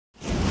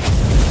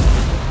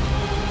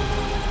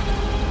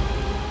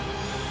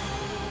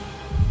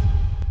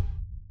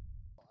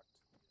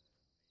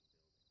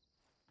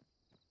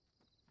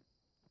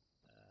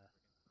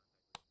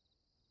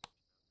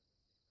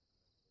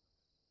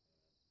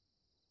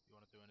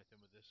do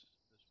anything with this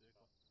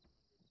vehicle.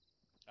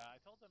 I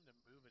told them to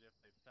move it if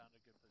they found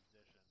a good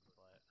position,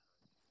 but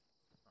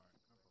Alright,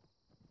 no problem.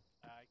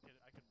 I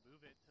could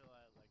move it to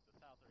like the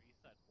south or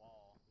east side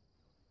wall.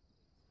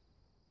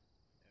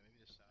 Yeah, maybe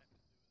the south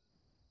could do with it.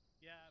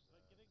 Yeah,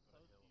 but getting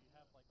close to you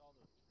have like all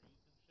those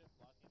trees and shit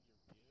blocking your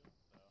view,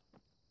 so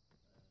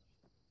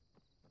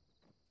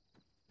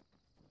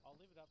I'll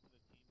leave it up to the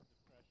team's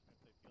discretion if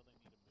they feel they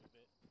need to move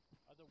it.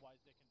 Otherwise,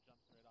 they can jump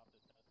straight off the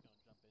Tesco and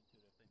jump into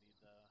it if they need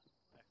the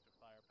extra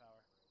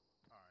firepower.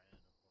 Alright,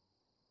 yeah,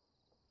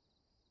 no problem.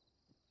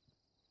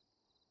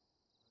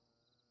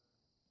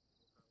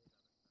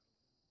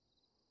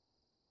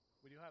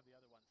 We do have the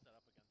other one set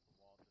up against the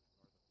wall just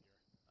north of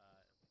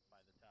here,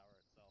 by the tower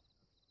itself.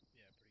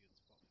 Yeah, pretty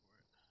good spot for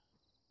it.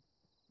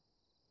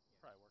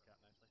 Probably work out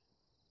nicely.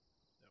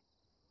 Yep.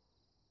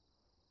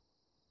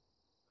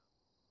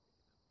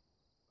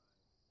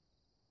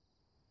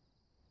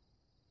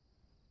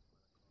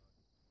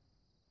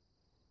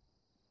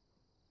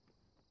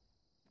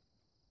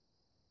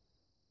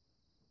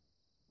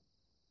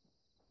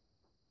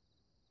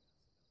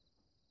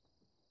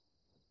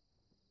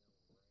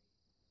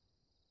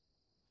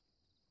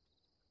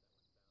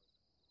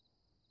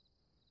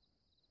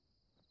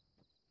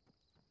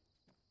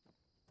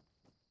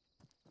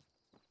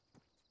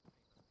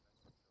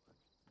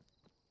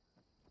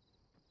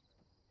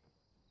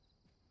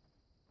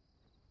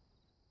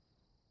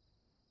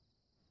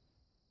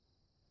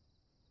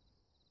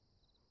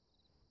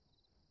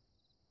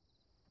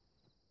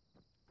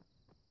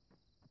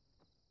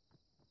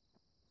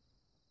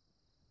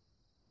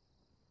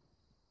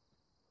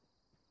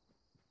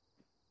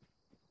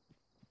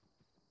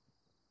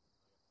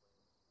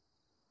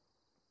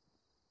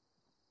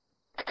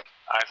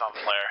 Eyes on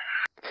flare.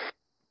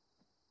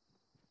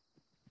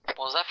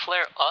 Was that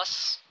flare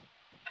us?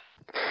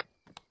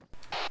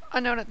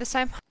 Unknown at this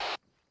time.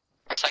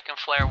 Second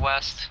flare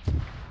west.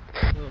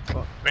 Oh,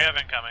 fuck. We have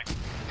incoming.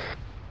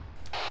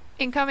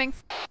 Incoming.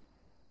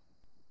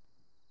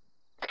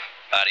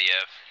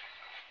 Adiev.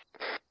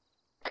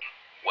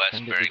 West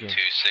When did bearing you go?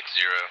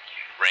 260.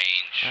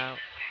 Range Ow.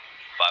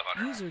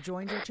 500. User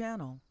joined your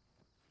channel.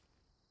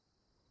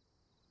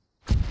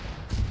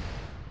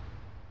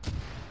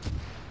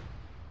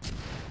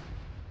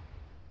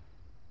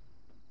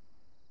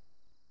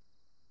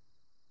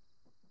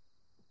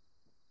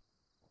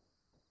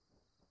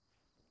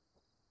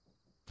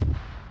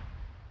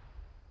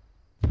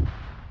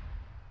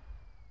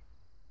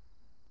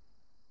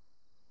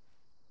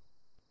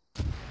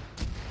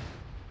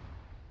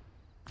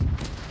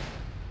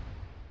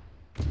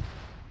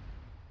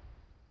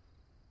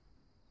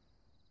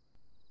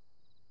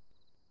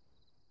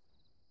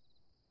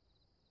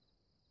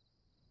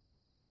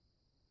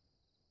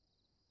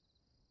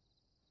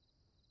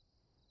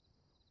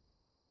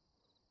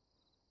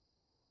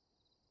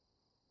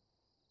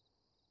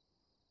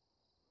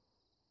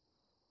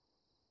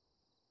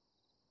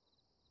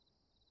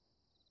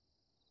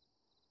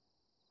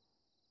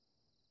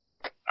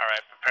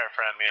 Alright, prepare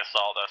for enemy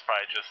assault. That's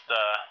probably just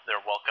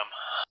their welcome.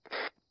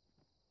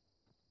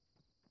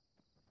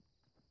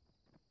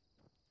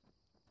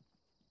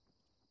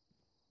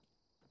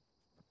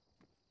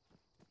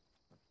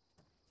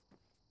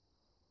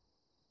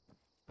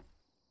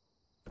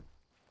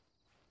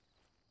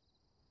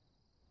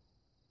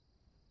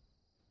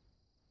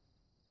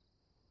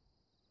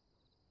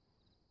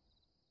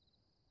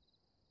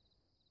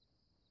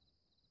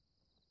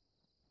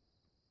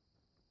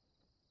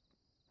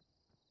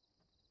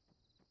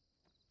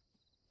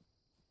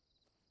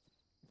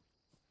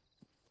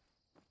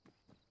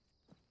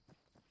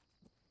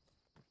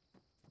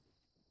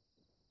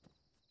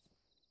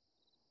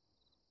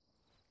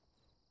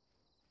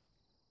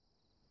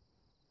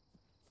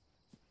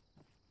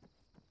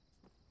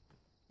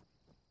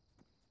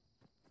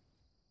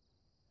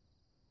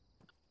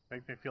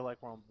 Makes me feel like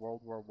we're in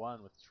World War I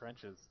with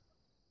trenches.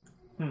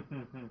 Actual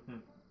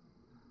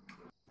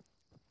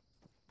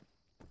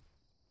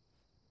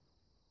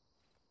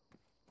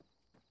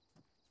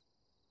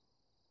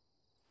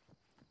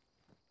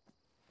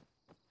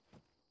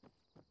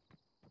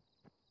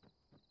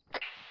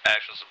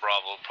to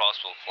Bravo,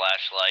 possible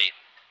flashlight.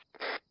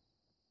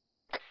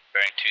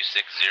 Bearing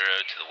 260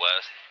 to the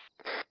west.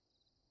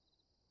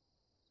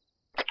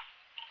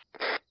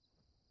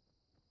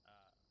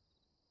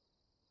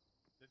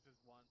 This is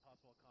one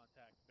possible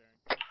contact bearing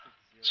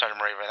 260.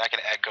 Sergeant Raven, I can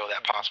echo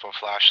that possible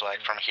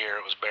flashlight from here.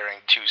 It was bearing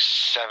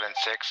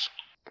 276.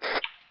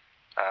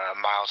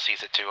 Miles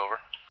sees it too, over.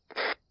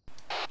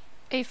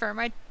 Affirm.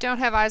 I don't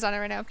have eyes on it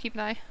right now. Keep an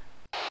eye.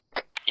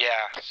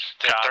 Yeah,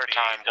 the third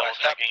time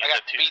west. I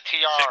got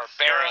BTR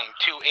bearing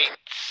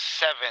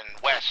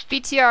 287 west.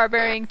 BTR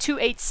bearing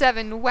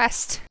 287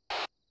 west.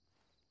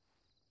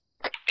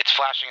 It's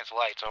flashing its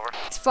lights, over.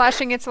 It's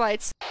flashing its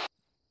lights.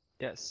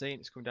 Yeah, it's seen.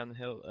 It's coming down the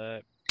hill.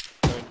 Going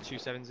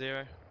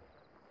 270.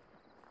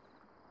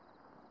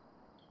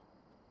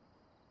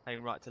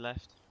 Hanging right to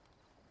left.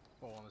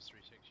 4 on the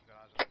 36, you got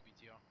eyes on the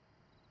BTR.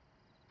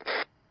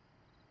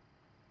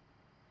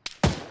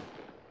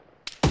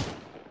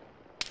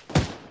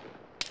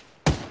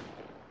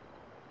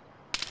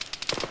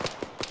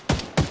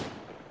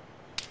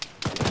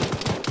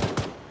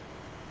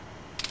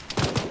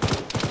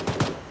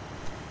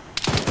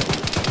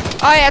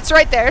 Oh yeah, it's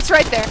right there. It's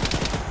right there.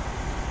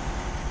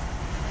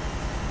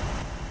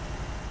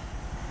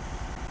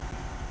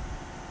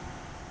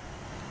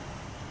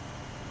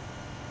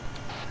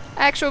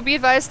 Actual, be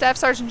advised, Staff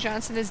Sergeant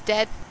Johnson is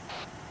dead.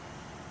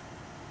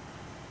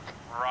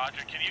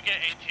 Roger, can you get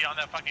AT on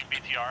that fucking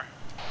BTR?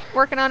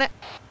 Working on it.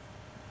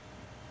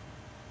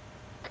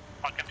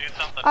 Fucking do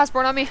something.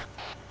 Osborne on me.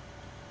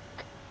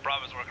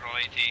 Bravo's working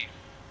on AT.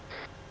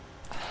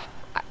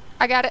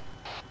 I got it.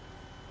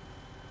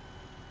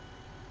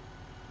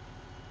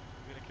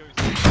 I'm gonna kill you.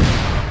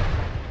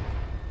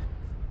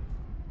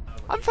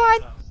 I'm fine.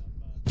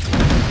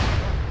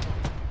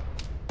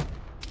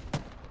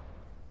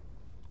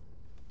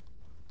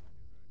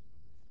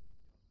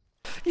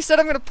 You said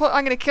I'm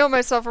gonna kill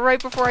myself right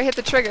before I hit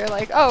the trigger.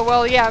 Like, oh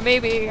well, yeah,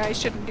 maybe I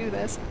shouldn't do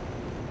this.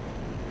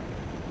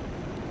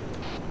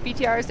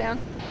 BTR is down.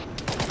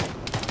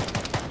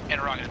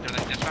 Interrogative, they're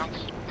like dismounts.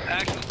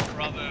 Action,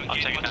 Bravo,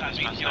 engage one time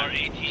BTR,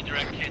 AT,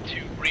 direct hit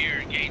to rear,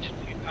 engage,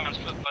 pounds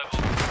foot level.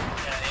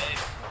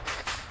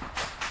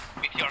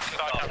 BTR,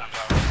 kick off.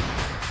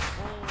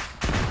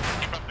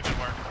 Keep up the good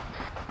work.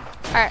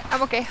 Alright,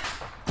 I'm okay.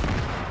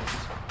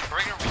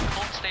 Rigger, we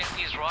won't stay at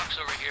these rocks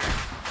over here.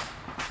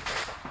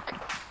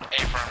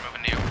 A-firm,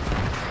 moving to you.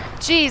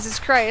 Jesus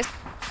Christ.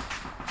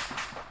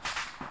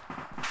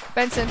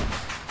 Benson.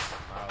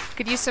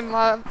 Could use some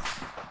love.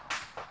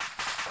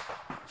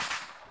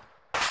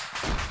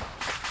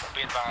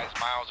 Be advised,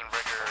 Miles and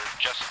Rigger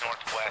just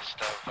northwest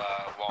of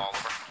Wall,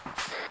 over.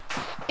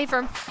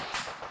 A-firm.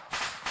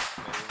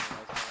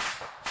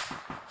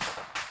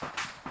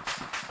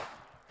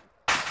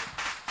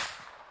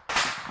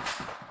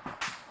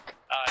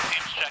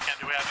 Teams check in,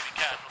 do we have any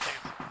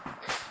casualties?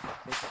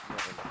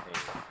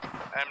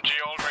 MG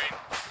all green.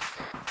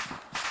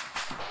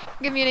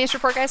 Give me an ace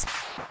report, guys.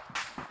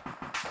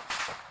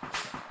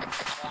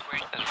 All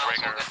green. This is Miles, all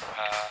Rigger, good.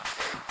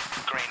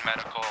 green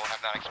medical,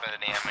 have not expended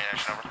any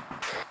ammunition, over.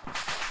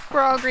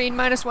 We're all green,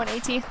 -1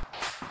 AT.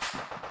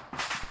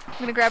 I'm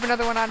gonna grab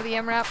another one out of the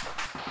MRAP.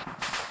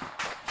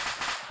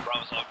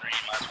 Bravo's all green,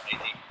 -1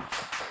 AT.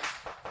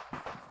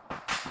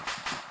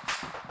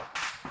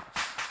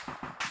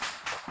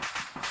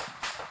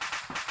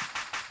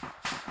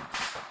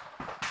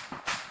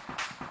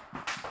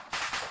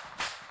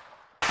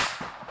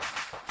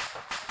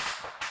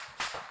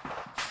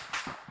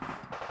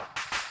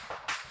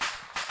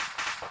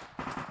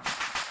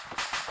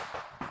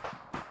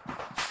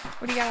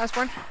 What do you got,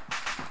 Osborne?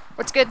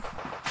 What's good?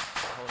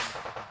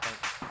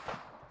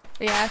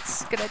 Yeah,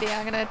 it's a good idea.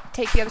 I'm gonna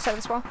take the other side of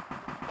this wall.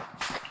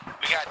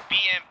 We got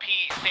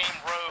BMP,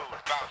 same road,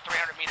 about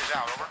 300 meters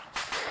out, over.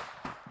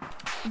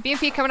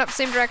 BMP coming up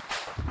same direct.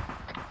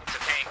 It's a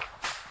tank.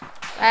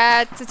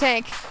 It's a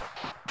tank.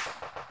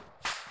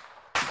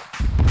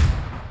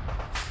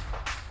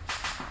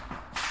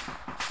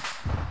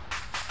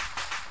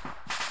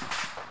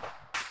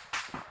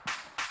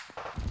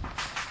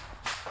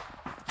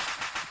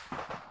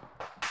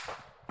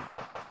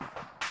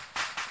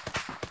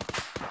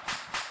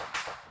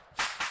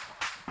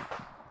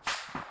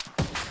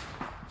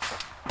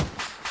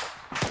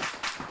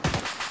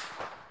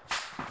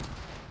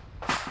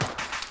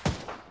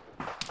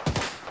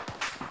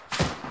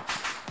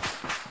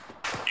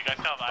 You guys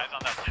have eyes on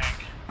that tank?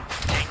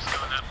 Tank's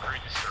going up, or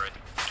destroyed.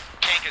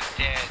 Tank is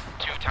dead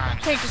 2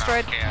 times. Tank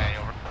destroyed. KIA,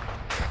 over.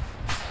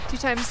 2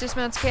 times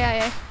dismounts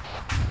KIA.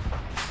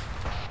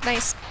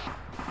 Nice.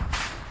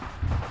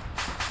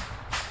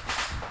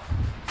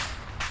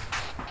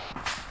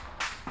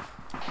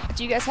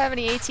 Do you guys have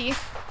any AT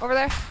over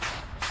there?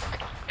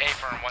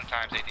 A-firm, 1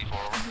 times AT4,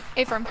 over.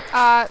 A-firm.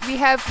 We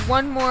have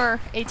one more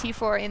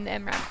AT4 in the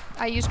MRAP.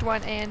 I used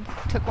one and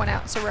took one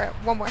out, so we're at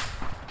one more.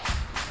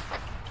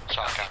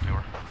 Solid copy,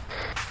 over.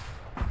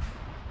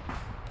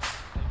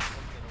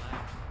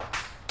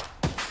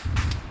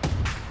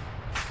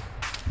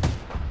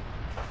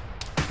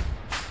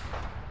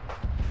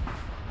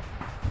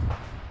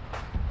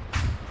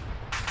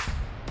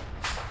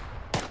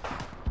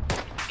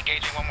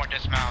 Engaging one more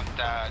dismount,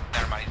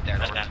 never mind, he's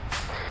dead, over.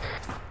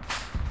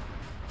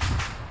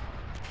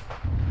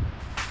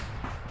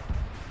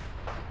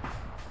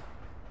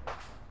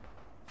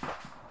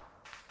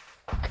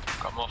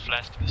 Got more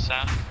flares to the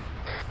south.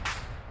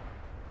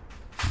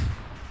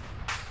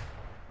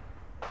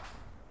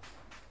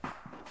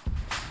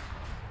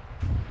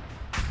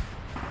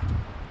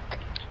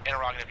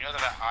 Interrogative, you know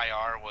that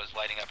IR was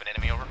lighting up an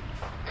enemy, over?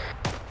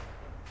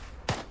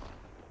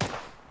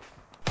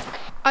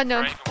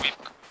 Unknown. Right, we've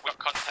got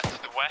contact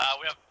to the west.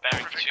 We have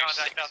bearing 260.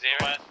 Contact out to the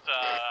west, I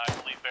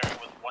believe bearing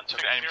with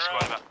 120. Enemy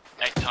squad about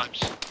 8 times.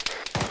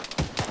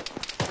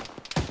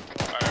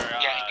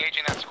 Yeah,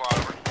 engaging that squad,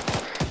 over.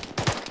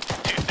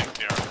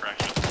 260,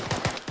 correction.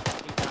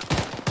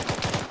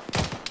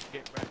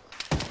 Get ready.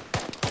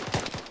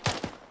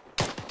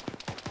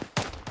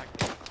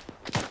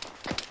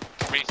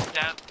 Reese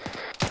down.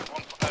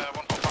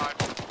 145.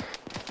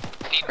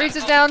 Reeds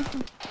is down.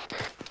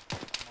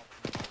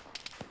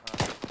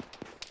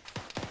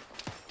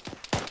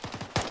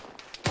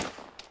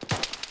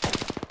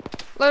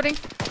 Loading. We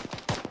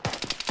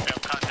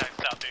have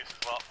contact southeast.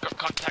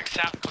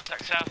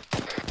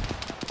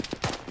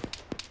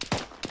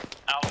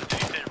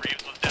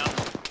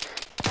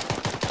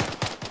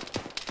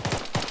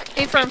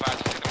 Affirm. I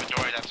think the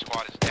majority of that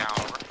squad is down,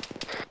 over.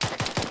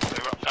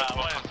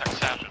 What is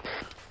that?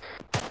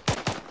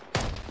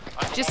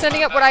 Just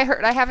sending up what I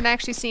heard. I haven't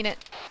actually seen it.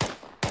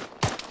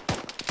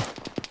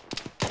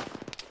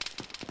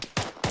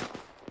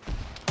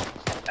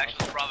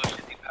 Actually, Bravo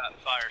 50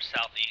 fire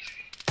southeast.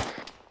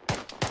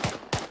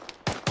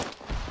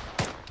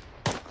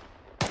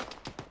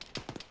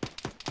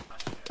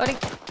 Loading.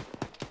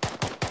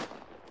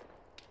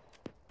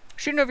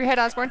 Shooting over your head,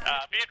 Osborne.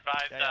 Be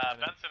advised,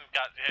 Benson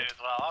got hit as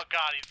well. Oh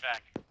god, he's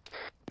back.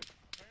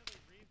 Apparently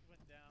Reeves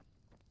went down.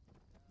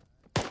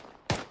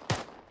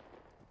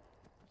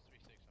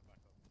 3-6, I'm back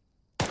up.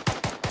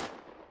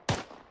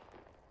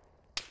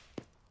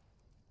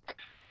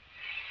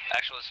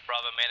 Actually, this is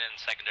Bravo man in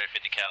secondary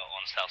 50 cal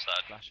on south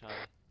side. Flash Harley.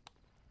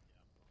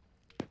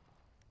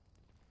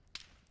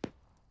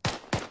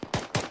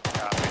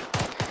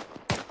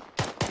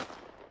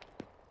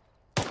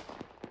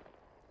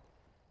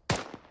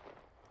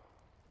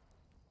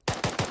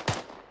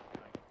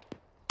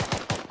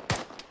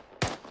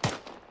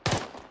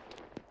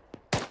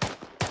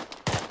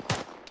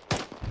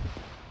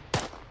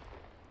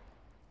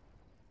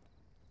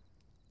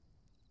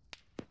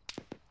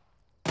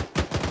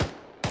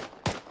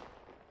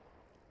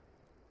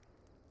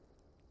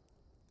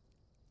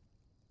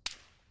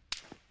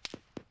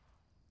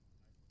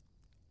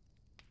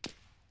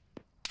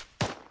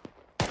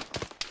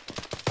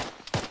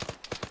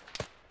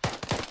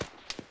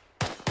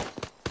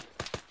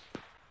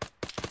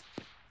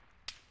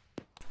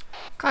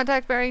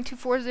 Contact bearing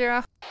 240.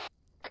 Actually,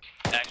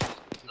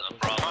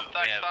 Bravo,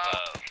 we have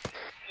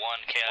 1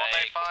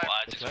 KIA,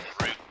 collides to the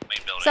roof, main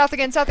building. South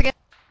again, south again.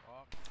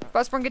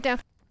 Osborne, get down.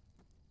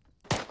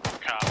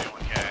 Copy,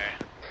 1 KIA.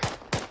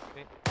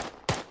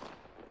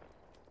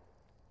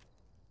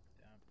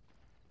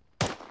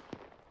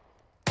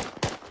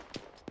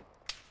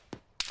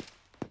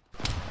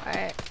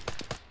 Alright.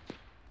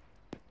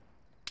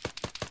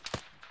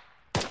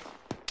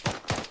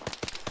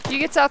 You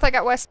get south, I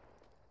got west.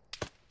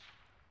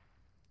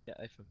 Yeah,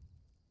 Affirm.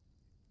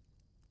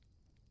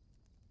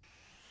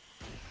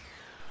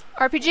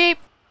 RPG.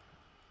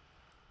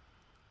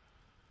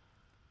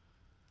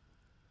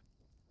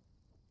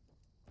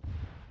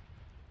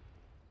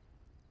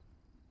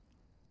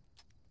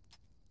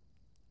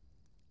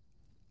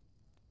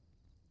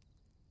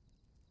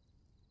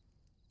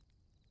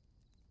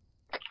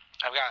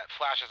 I've got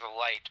flashes of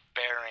light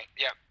bearing,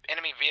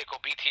 enemy vehicle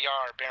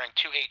BTR bearing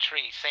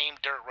 283, same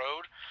dirt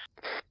road.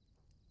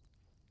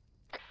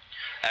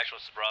 Actual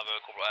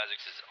Bravo, Corporal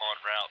Isaacs is en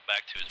route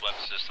back to his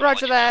weapon system.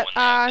 Roger that.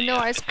 No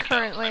eyes 50 cal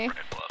currently. sniper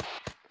rifle up.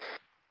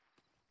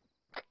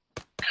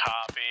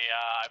 Copy,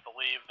 I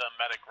believe the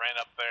medic ran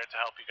up there to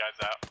help you guys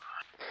out.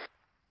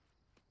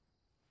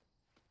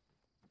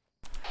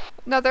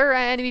 Another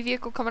enemy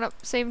vehicle coming up.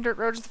 Same dirt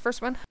road as the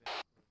first one.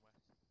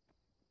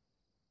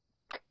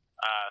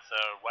 So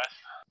west.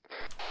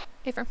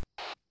 Affirm.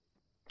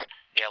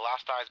 Yeah,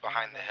 last eye's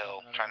behind the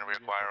hill, trying to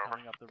reacquire over.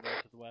 Coming up the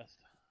road to the west.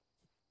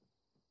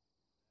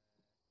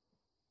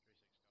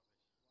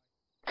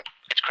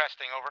 It's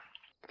cresting, over.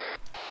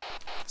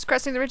 It's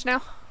cresting the ridge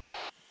now.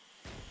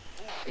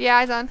 Yeah,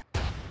 eyes on.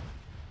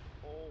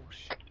 Oh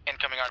shit.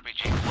 Incoming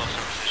RPG,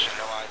 closer position,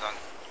 no eyes on.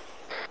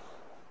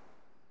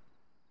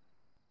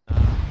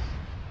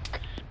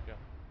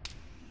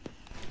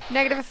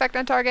 Negative effect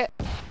on target.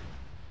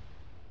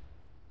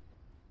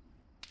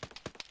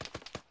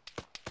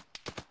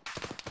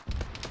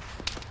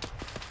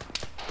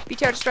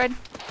 BTR destroyed.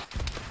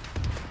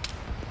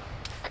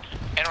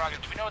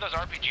 Interrogative, do we know where those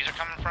RPGs are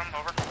coming from,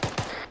 over?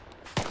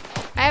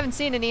 I haven't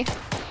seen any. We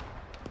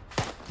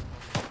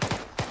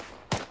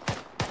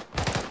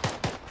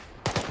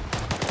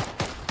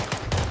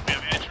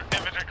have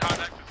infantry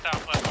contact to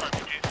southwest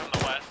RPGs from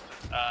the west,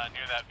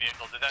 near that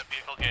vehicle. Did that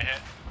vehicle get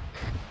hit?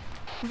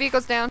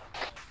 Vehicle's down.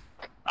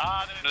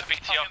 There's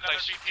BTR,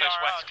 close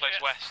west, close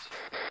west.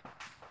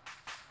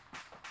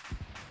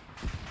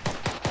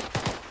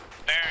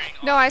 Bearing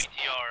No on eyes.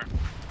 BTR.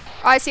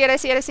 Oh, I see it, I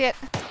see it, I see it.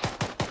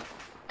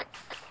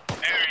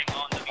 Bearing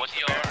on the What's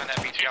the BTR. bearing on that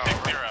BTR?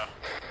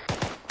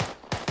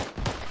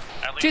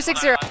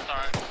 260.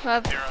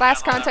 260.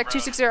 Last contact,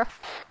 260.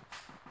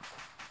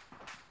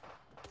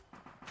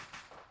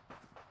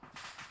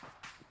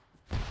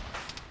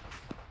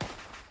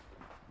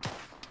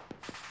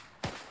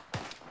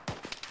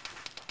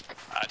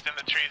 It's in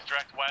the trees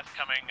direct west,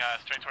 coming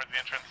straight towards the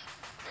entrance.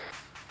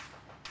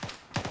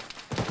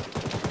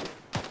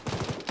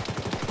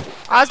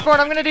 Osborne,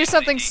 I'm gonna do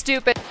something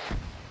stupid.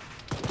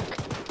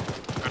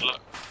 Good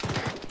luck.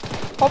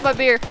 Hold my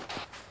beer.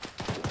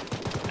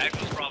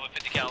 Actual Bravo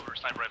 50 caliber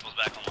sniper rifles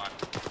back online.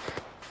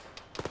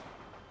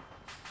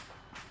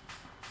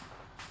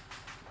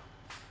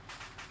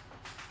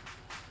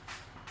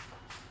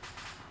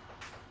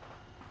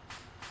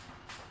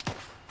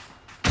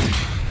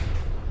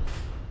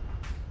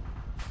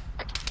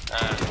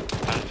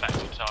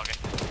 Manufacturing target.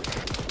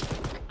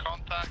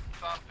 Contact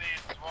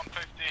southeast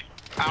 150.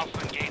 Alpha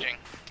engaging.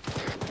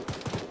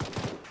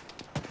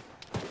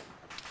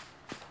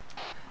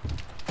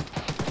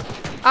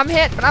 I'm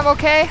hit, but I'm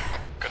okay.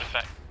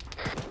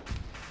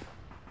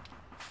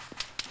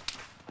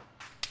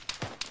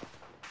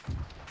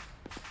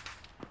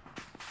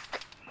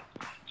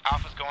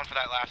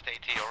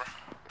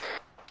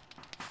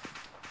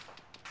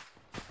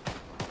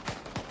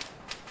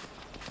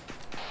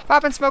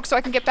 Popping smoke so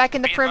I can get back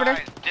in the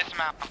perimeter.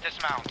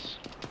 Dismounts.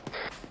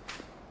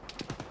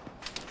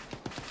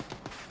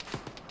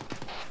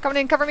 Coming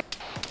in, cover me.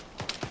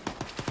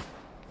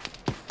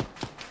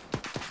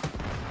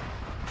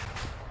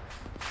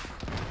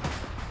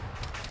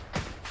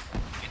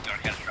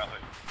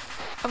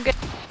 I'm good.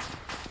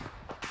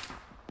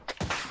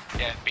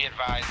 Yeah, be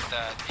advised,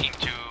 Team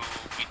 2,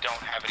 we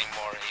don't have any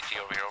more AT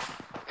over here.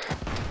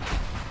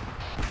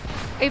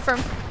 Over. A-firm.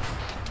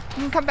 You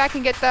can come back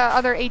and get the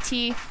other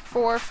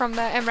AT4 from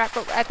the MRAP,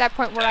 but at that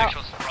point we're out.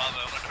 Bravo,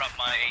 I'm gonna drop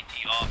my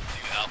AT off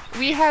to Alpha.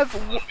 We have,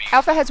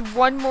 Alpha has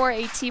one more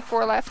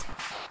AT4 left.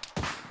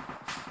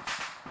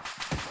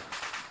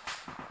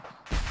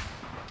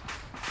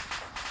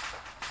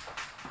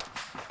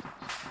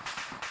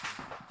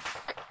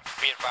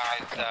 Be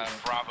advised,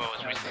 Bravo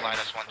has resupplied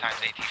us one times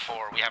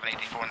AT4. We have an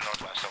AT4 in the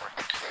northwest, over.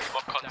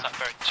 What contact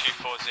bearing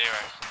 240?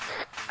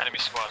 Enemy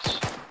squads.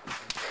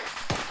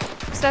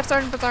 Staff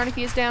Sergeant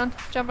Bazarniki is down,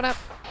 jumping up.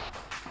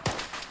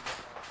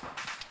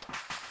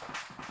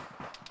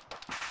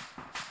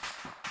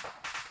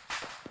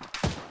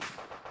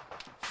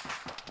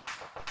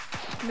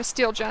 I'm gonna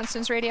steal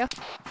Johnston's radio.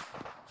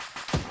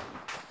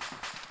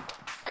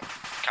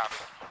 Copy.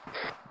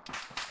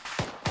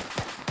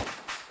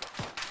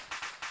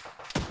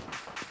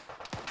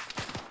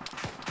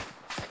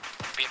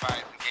 Be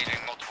advised,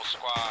 engaging multiple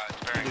squads,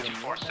 bearing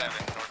 247,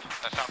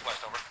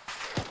 southwest, over.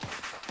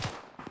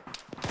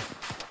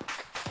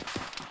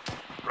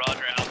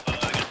 Roger, Alpha,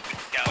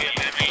 we have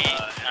enemy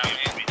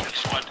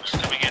squad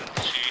coming in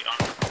to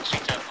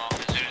CTAP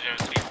marker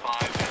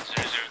 0035 and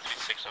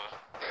 0036, over.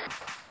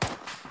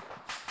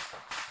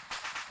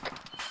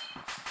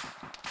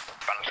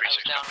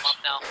 Down, I'm up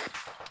now.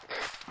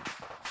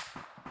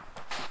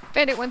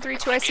 Bandit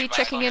 132 IC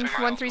checking in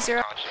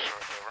 130.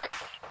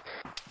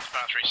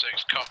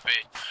 36,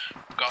 copy.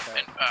 Got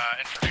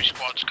infantry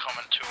squads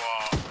coming to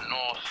our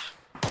north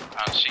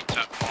and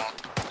CTAP mark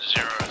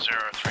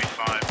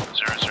 0035,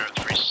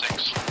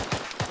 0036.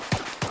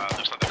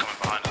 Looks like they're coming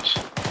behind us.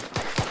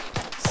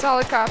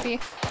 Solid copy.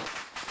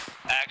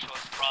 Actual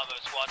Bravo,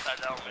 squad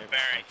size element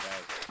bearing.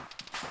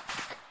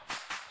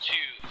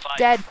 255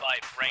 Dead.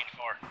 range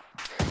 4.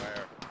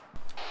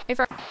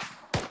 A-firm.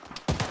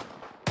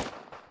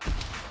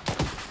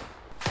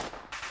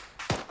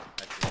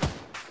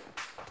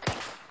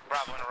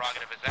 Bravo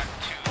interrogative, is that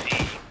to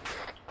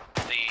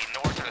the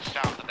north or the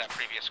south of that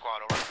previous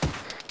squad, over?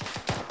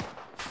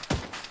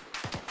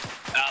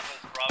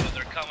 Alpha's Bravo,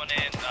 they're coming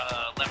in,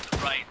 left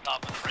and right,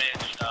 top of the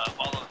ridge,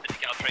 follow the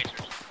 50 cal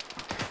tracers.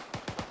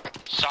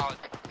 Solid.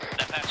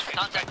 That pass we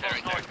Contact expect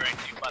there, close bearing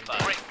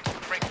 255.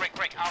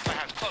 Break. Alpha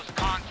has close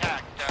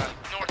contact,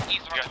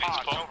 northeast of our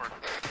pods, over.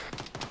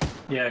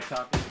 Yeah,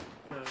 copy.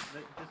 So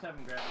just have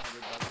him grab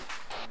another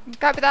buggy.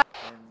 Copy that.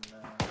 And yeah,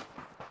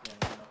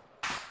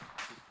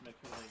 just make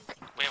sure they.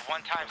 We have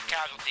one times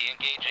casualty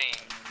engaging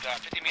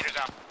 50 meters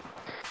out.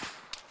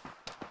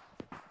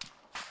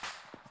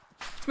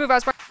 Let's move,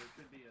 Osborne. There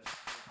should be a.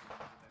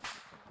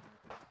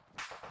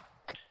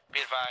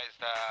 Be advised,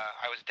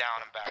 I was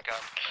down and back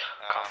up.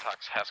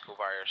 Contacts Haskell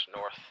Wires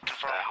north.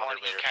 Confirm 1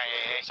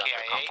 KIA.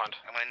 I'm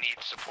gonna need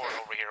support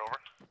over here, over.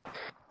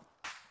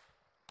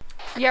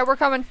 Yeah, we're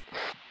coming.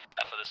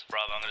 Alpha, this is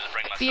Bravo, I'm gonna just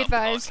bring myself. Be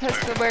advised,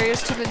 Haskell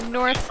Warriors to the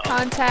north.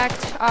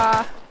 Contact.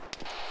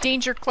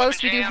 Danger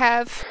close. We do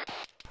have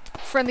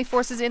friendly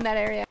forces in that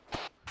area.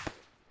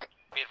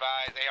 Be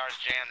advised, AR's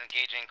jammed,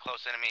 engaging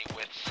close enemy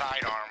with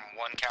sidearm.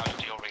 1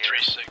 casualty over here.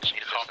 36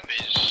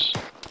 copies.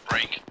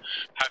 Break.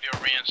 Have your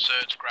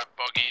reinserts, grab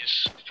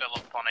buggies, fill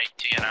up on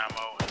AT and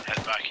ammo, and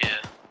head back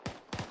here.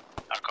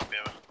 I'll copy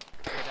over.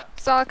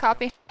 Solid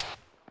copy.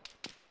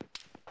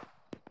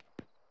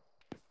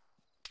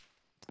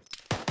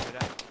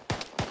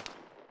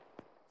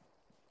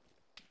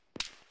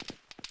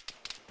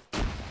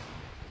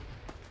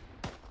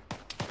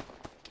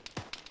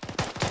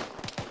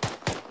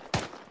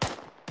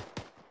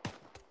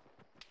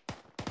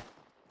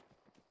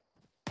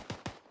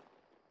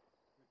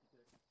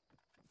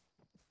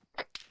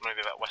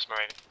 Maybe that West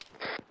Meridian.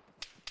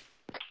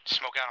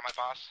 Smoke out on my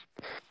boss.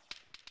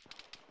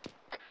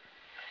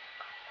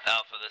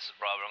 Alpha, this is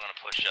Bravo, I'm gonna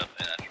push up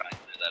and try and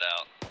clear that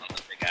out on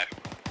the big action.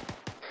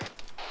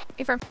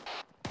 A-firm.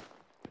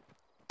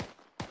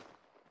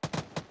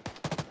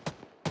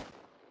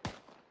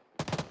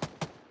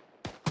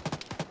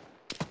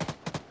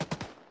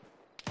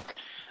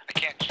 I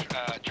can't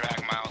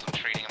drag Miles. I'm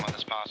treating him on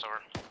this pass,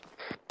 over.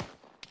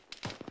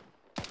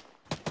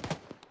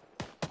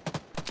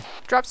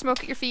 Drop smoke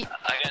at your feet. I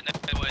got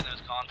no way in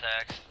those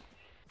contacts.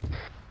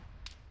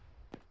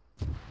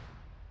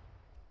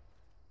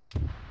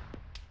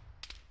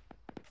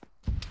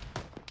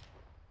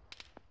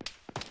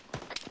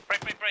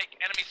 Break.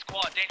 Enemy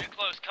squad, danger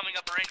close, coming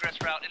up our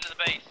ingress route into the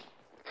base.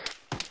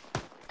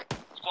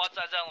 Squad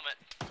size element,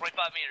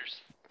 45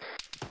 meters.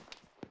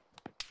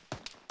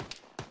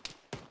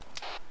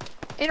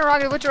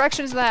 Interrogative, what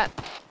direction is that?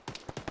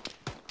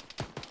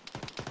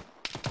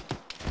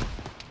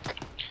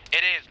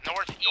 It is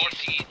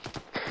northeast.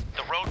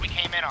 The road we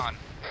came in on.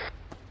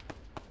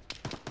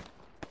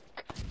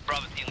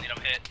 Bravo team lead,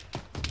 I'm hit.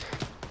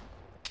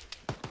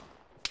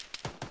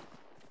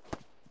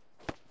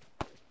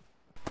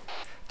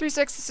 This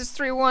is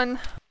 3-1.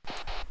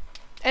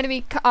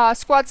 Enemy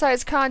squad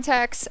size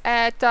contacts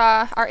at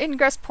our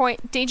ingress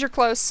point. Danger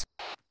close.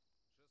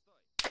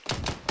 3-5.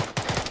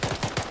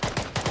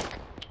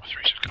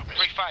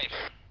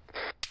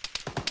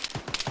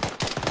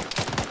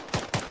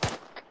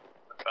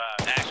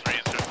 Action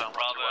reinserts on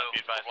Bravo,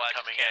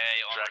 coming K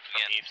in on direct from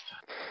again. east.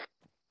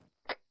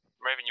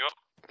 Raven, you up?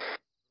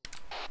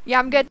 Yeah,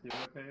 I'm good. You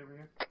okay over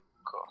here?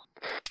 Cool.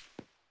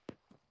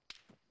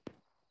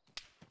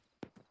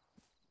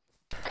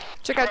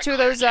 Check out 2 of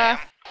those,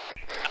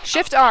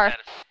 Shift R.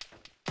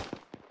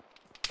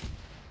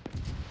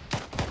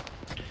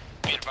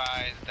 Be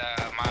advised,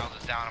 Miles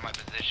is down in my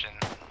position.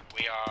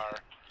 We are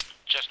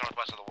just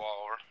northwest of the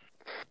wall, over.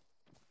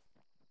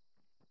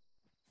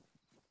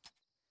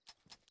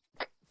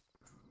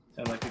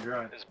 Sound like you're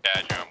dry. This is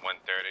Badger on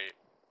 130.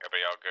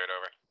 Everybody all good,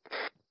 over?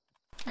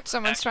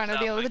 Someone's trying to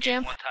deal with a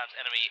jam. 1 times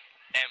enemy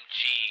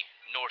MG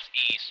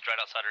northeast, right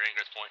outside our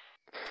ingress point.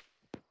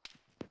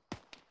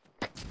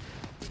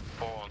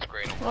 Phone's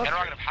great. Well,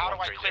 Interrogative, how do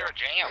I clear a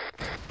jam?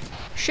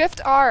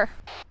 Shift R.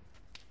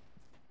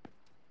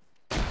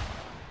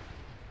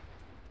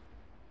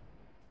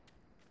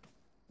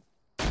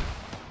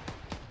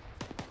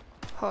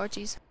 Oh,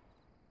 jeez.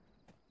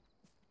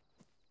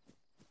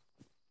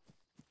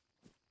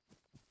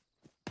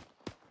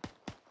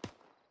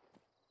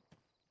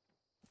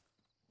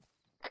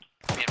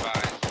 Be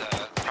advised,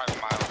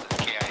 Private Miles is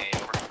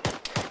KIA, over.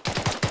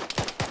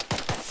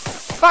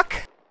 Fuck!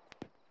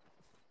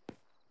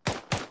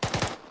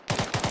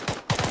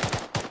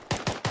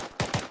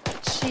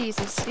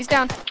 Jesus, he's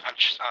down. I'm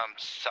just,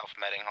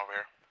 self-medding over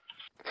here.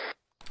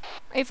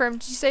 A-firm,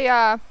 did you say,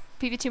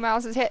 PV2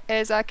 Miles is dead? Yeah,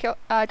 he's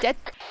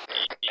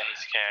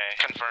KIA.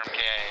 Confirm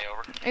KIA,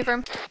 over.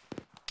 A-firm.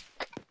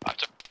 I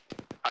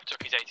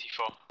took his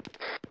 84.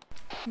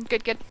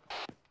 Good, good.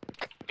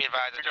 Be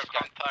advised, I We got just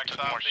got contact took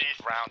more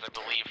southeast. rounds, I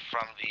believe,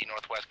 from the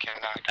northwest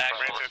cannot Action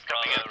confirm. reinserts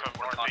coming in Bravo, from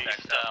report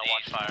northeast, contact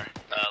watch southeast. fire.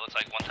 Looks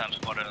like 1 times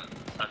squad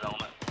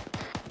element.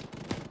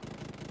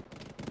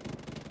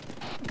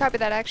 Copy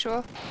that,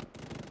 actual.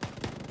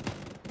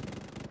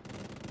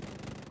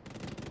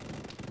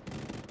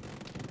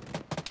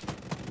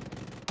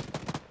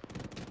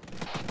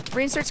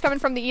 Reinsert's coming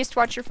from the east,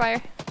 watch your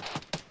fire.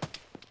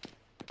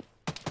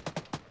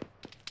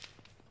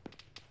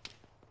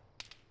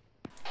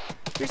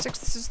 Three 6,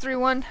 this is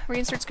 3-1.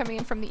 Reinsert's coming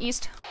in from the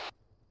east.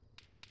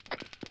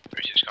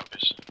 3-6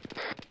 compass.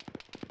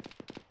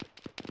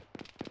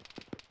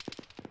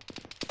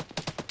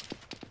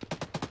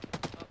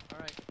 Oh,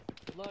 alright.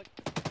 Good luck.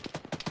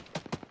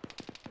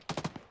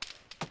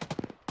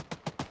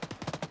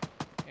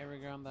 Here we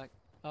go, I'm back.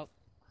 Oh,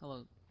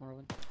 hello,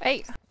 Morwen.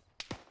 Hey!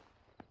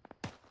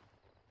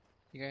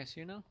 You guys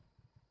here now?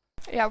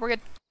 Yeah, we're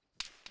good.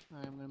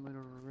 Alright, I'm gonna move to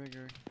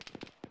rigger.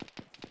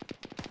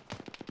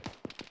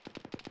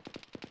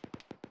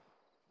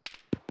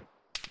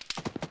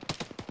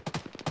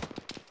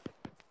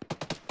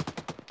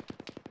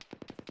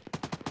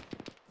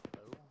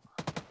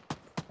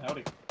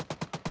 Howdy.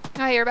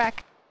 Oh, you're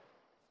back.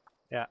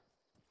 Yeah.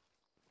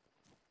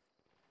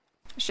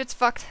 Shit's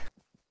fucked.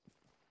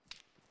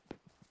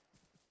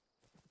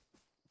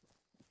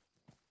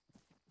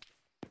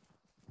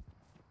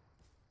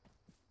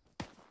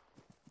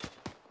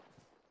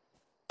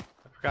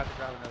 I forgot to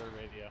grab another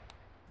radio.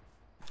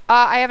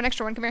 I have an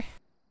extra one, come here.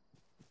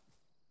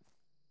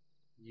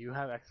 You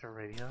have extra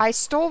radio? I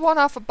stole one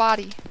off a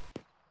body.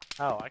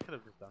 Oh, I could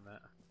have just done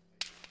that.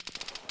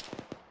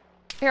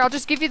 Here, I'll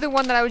just give you the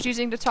one that I was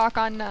using to talk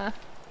on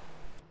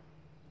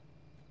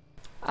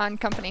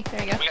company.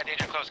 There you go. We got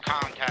danger close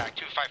contact,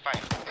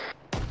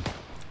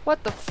 255.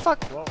 What the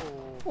fuck? Whoa.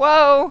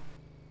 Whoa!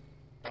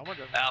 Someone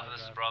doesn't know Alpha, how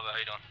this to is drive. Bravo, how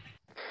you doing?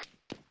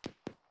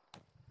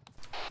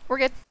 We're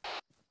good.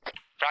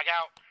 Frag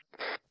out.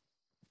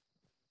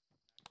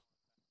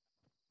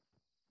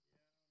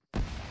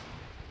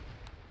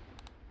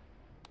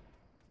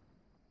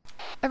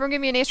 Everyone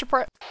give me an ace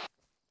report.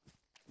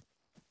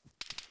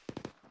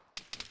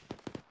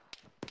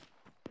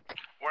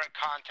 We're in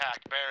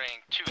contact, bearing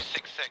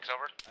 266,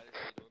 over.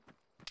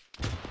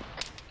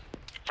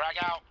 Frag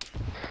out.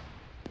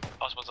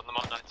 Oswald's on the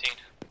Mach 19.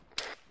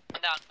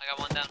 One down, I got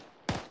 1 down.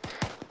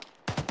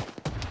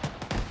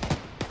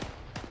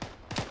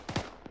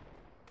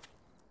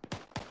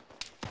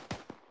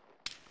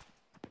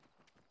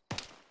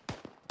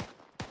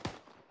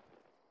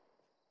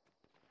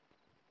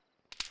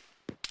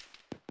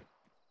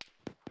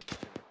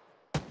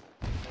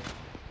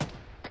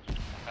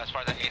 As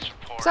far as the ace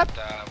report, What's up?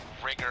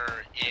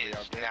 rigger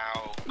is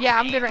now. Yeah,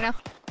 I'm good right now. MG,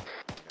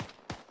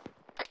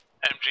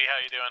 how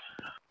you doing?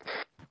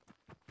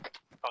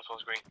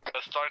 Oswald's green.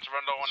 Starting to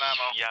run low on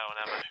ammo. Yeah, on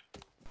ammo.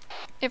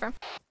 Hey, firm.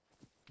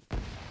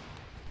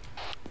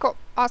 Cool.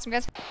 Awesome,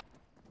 guys.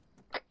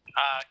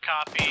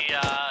 Copy.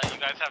 You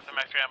guys have some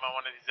extra ammo on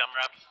one of these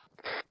MRAPs?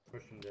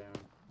 Pushing down.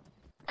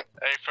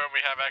 Hey, firm, we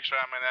have extra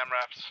ammo in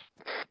MRAPs.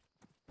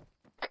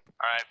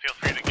 Alright, feel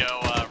free to go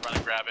run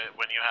and grab it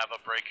when you have a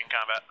break in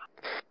combat.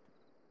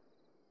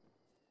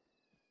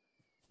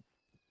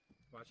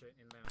 Watch it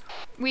inbound.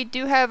 We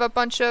do have a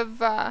bunch of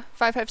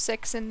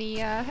 556 in the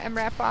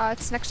MRAP.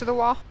 It's next to the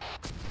wall,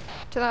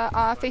 to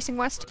the facing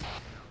west.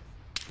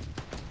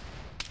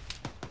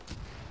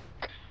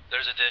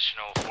 There's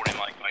additional 40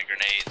 mic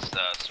grenades,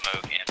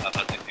 smoke, and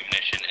 556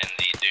 ammunition in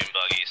the Doom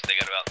buggies. They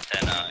got about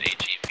 10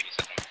 HEPs,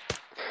 I think.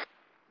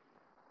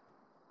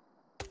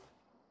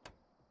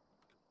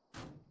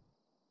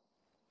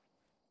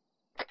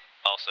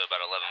 Also about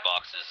 11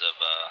 boxes of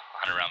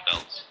 100 round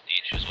belts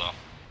each as well.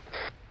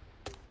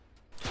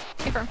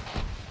 Confirm.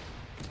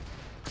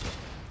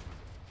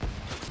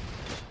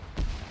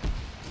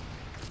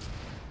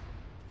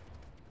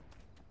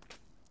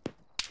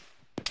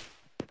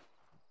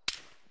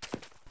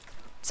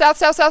 South,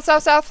 south, south,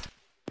 south, south.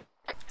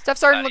 Staff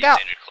Sergeant, look out.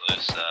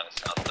 Close, south,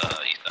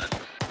 east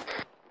side.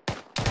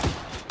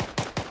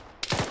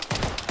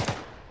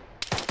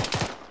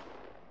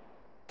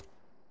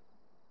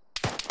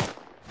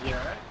 You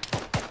alright?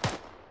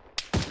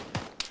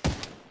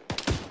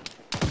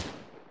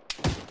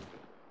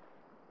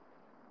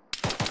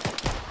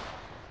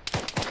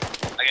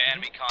 I got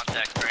enemy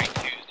contact bearing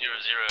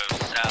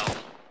 200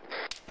 south.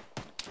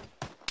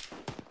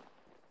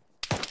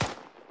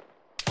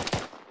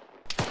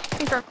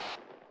 Confirm.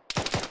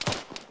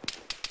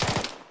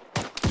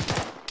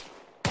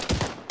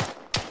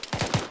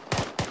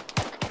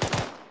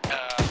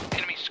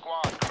 Enemy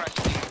squad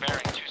cresting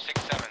bearing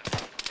 267.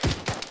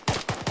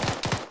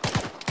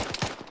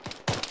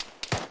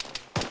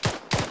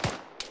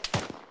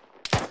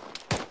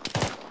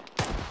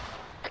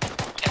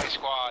 Enemy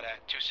squad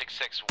at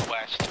 266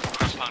 west,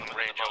 cresting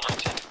range over.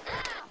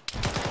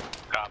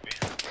 Copy.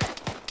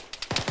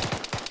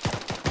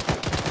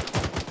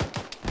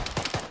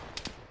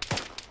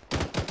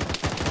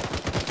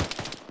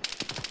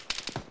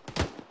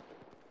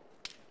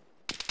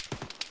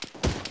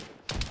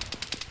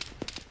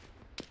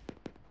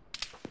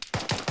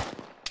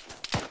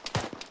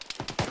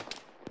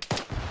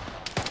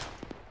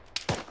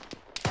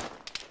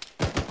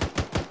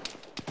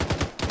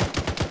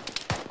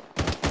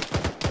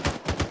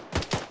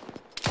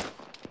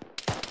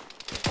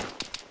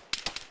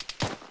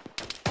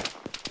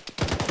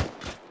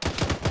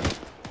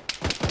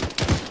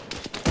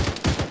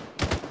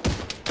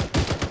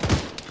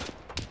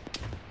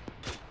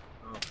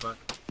 Oh fuck.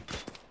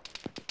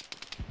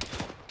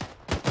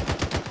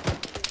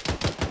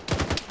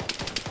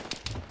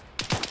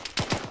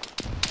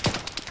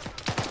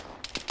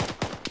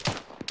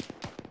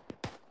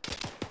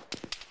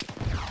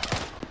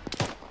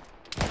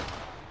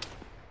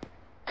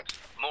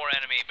 More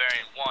enemy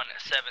bearing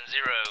 170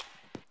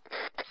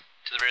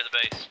 to the rear of the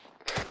base.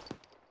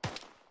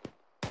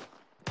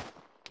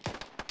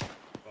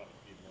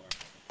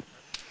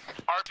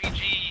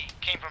 RPG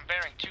came from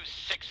bearing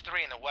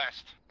 263 in the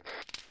west.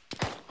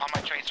 On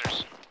my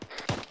tracers.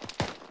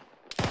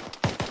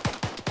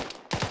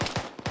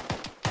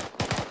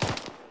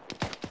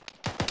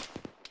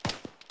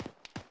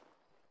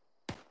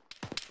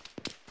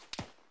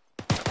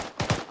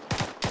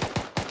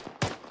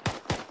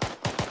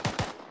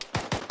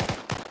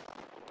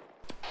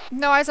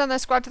 No eyes on the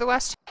squad to the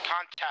west.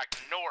 Contact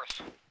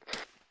north.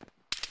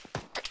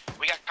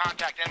 We got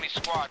contact enemy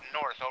squad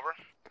north, over.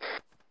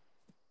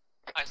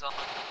 Eyes on.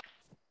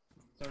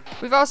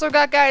 Sergeant, We've also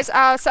got guys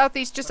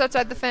southeast, just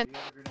outside the fence. do you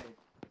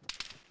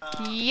have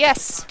a grenade?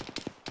 Yes.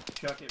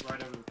 Chuck it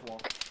right over this wall.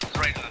 It's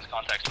right in this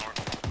contact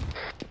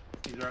north.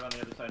 He's right on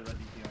the other side of that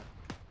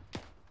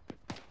DPR.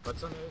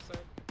 What's on the other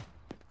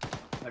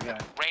side? That guy.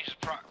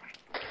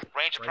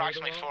 Range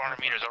approximately 400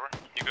 meters,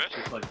 over. You good?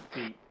 Just like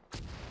feet.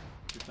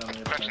 Just on the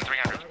other Correction side.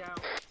 300. Frag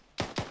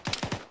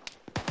out.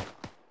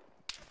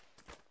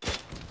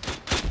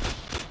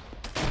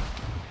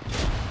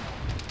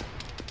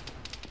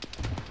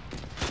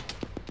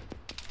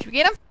 Should we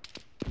get him?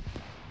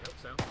 Hope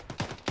so.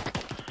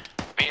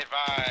 Be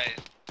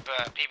advised,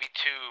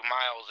 PV2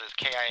 Miles is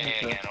KIA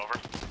Okay. again, over.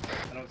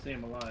 I don't see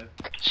him alive.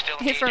 Still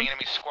Hit from- engaging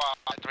enemy squad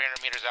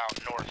 300 meters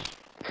out north.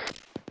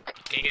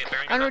 Can you get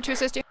bearing? En route to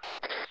assist you.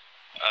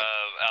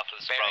 Alpha,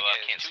 this is Bearing Bravo. I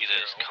is can't see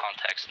those 20.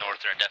 contacts north.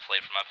 They're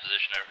definitely from my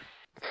position over.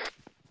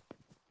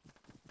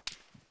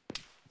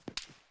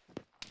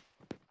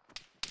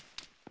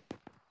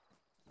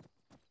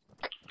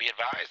 Be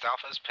advised,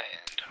 Alpha is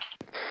pinned.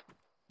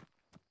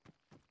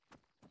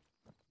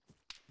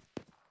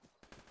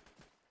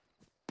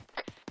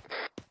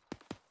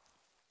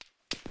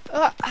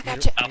 I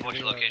got you. Alpha, what's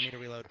your I location? need to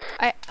reload.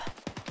 I.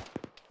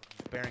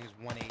 Bearing is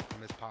 1-8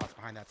 from this pause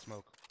behind that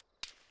smoke.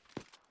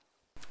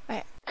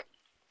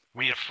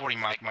 We have 40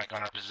 mic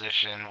on our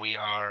position. We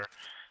are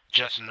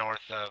just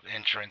north of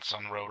entrance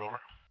on road, over.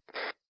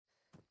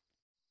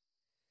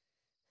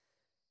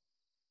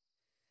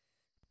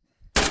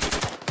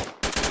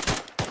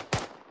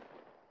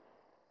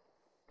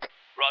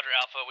 Roger,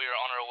 Alpha. We are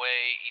on our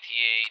way.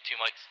 ETA 2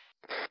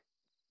 mics.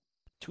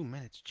 2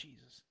 minutes,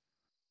 Jesus.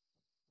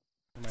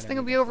 This thing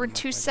will be over in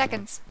 2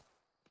 seconds.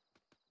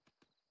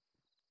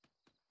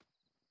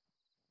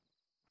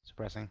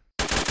 Suppressing.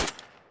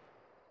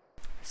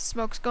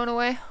 Smoke's going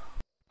away.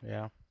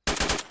 Yeah.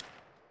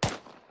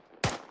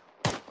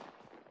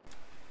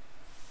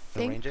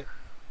 Think Arrange it.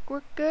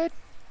 we're good.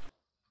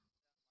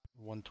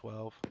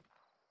 112.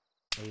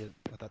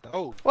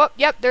 Oh! Well,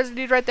 yep, there's a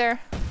dude right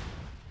there.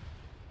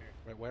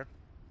 Right where?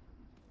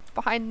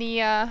 Behind the,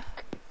 Yeah,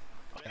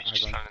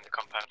 Just in the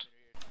compound.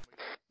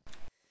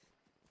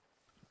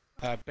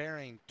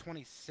 bearing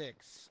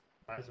 26.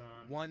 Eyes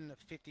on.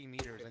 150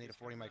 meters. I need a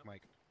 40 mic.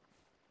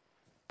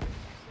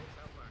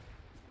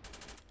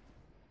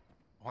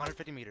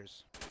 150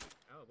 meters.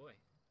 Oh boy.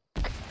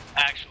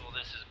 Actual,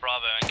 this is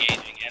Bravo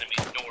engaging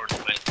enemies north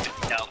with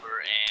 50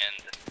 caliber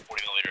and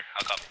 40mm.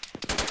 I'll copy.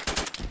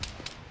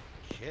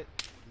 Shit.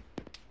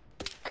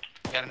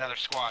 Got another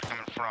squad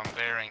coming from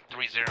bearing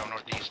 30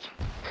 northeast.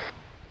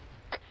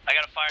 I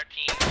got a fire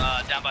team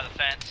down by the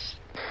fence.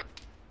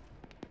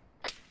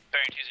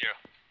 Bearing 20.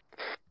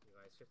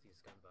 Realize 50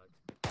 is gun bugged.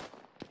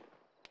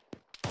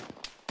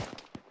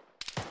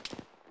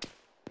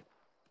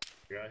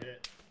 Got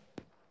hit.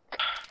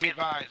 Be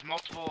advised,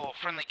 multiple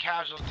friendly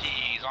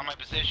casualties on my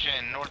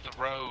position north of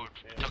road.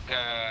 Took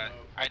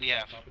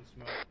IDF. Popping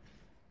smoke.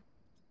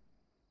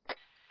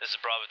 This is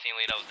Bravo team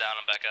lead. I was down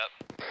and back up.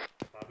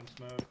 Popping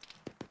smoke.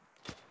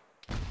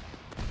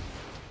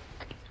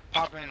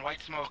 Popping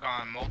white smoke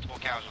on multiple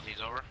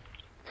casualties, over.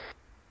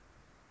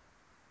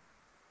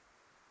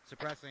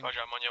 Suppressing. Roger,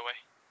 I'm on your way.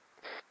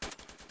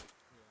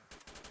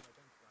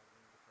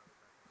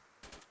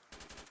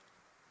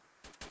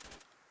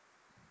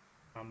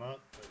 I'm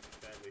up, but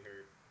badly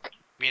hurt.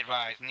 Be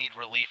advised, need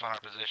relief on our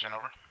position,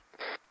 over.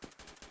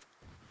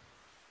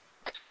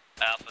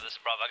 Alpha, this is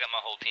Bravo. I got my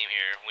whole team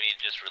here. We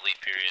need just relief,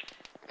 period.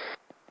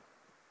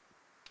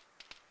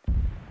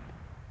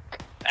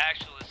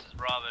 Actual, this is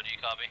Bravo. Do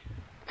you copy?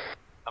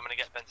 I'm gonna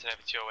get Benson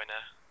over to your way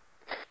now.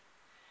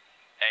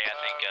 Hey, I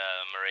think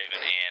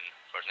Maraven and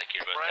Nick,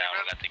 you're both down.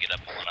 We're gonna have to get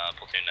up on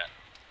platoon net.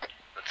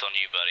 That's on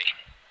you, buddy.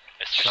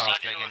 It's just Sorry,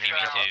 taking taking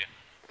you too.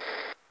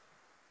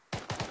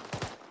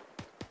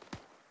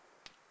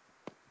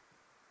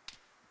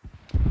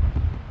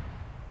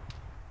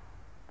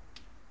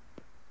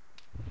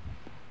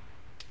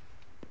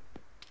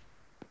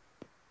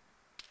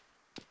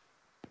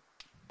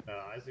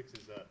 Isaacs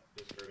is up.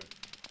 Just heard him.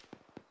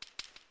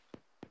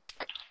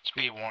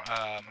 Speed one,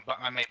 but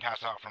I may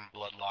pass out from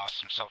blood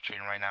loss. I'm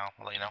self-treating right now.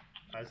 I'll let you know.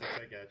 Isaacs,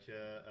 I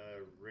gotcha.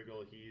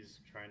 Wriggle, he's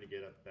trying to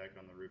get up back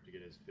on the roof to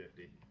get his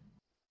 50.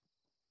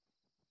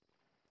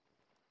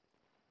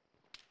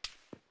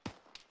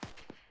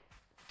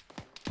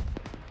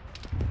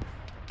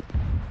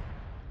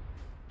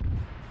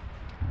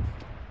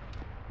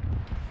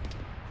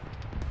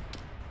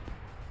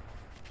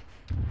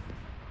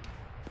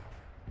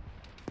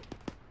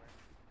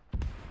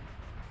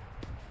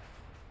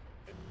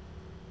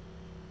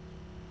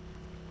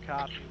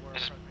 Copy.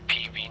 This is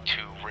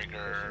PV2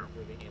 rigger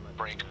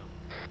break.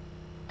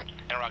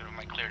 Interrogative, am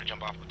I clear to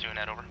jump off platoon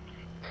net, over?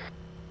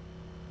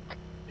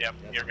 Yep,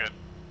 you're good.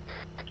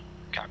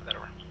 Copy that,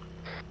 over.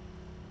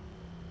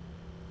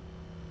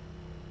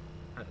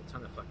 Had a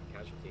ton of fucking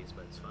casualties,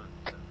 but it's fun.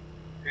 So.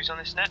 Who's on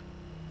this net?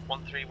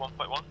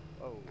 131.1?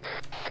 Oh.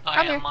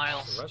 I'm here.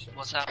 Miles.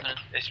 What's happening?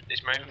 Is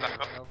Maraven back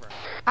up?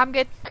 I'm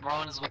good.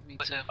 Ron is with me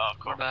too. Oh,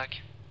 cool. We're back.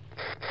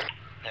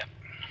 Yep.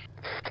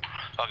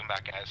 Welcome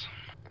back, guys.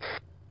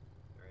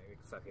 Alright, we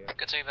can suck it up.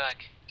 Good to be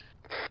back.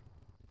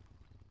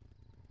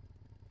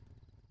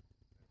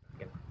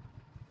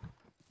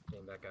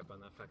 Getting back up on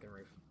that fucking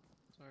roof.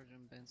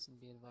 Sergeant Benson,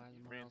 be advised,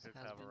 Miles Reinforcements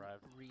has have been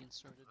arrived.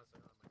 reinserted.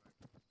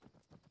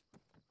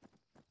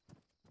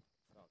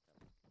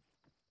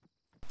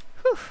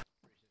 Whew.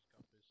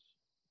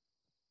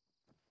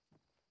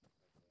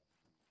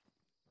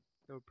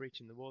 They were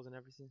breaching the walls and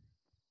everything.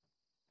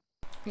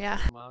 Yeah.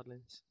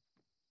 Wildlands.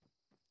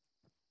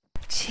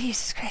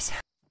 Jesus Christ.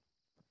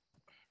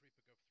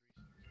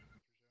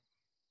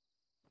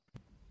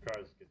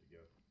 Car's good to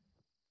go.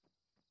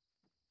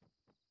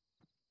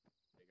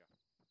 There you go.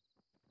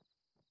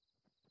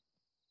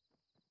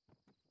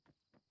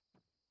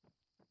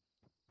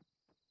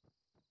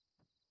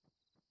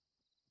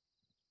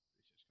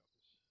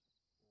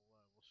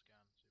 We'll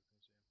scan, see if we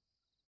can see him.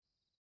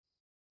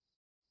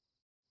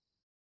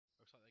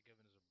 Looks like they're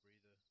giving us a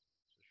breather,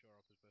 so shore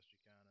up as best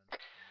you can.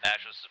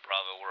 Actual, this is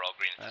Bravo. We're all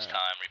green at this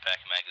time.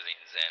 Repacking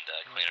magazines and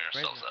cleaning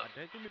ourselves up.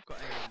 I don't think we've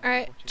got anyone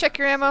Alright, watching check that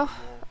your ammo.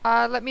 civil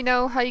war. Let me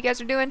know how you guys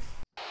are doing.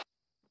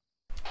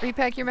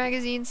 Repack your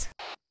magazines.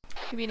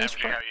 Give me an MG,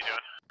 report. how you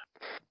doing?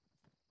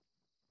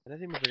 I don't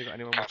think we've really got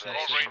anyone Copy watching that.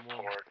 that civil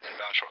war. Report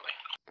inbound shortly.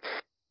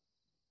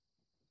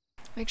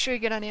 Make sure you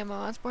get on ammo,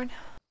 Osborne.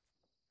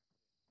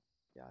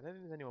 Yeah, I don't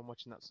think there's anyone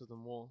watching that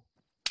southern wall.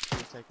 We're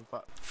taking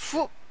fat.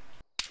 Phew.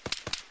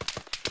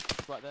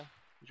 Right there.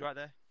 He's right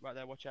there. Right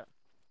there, watch out.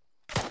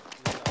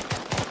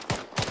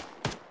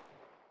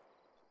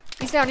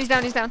 He's down, he's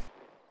down, he's down.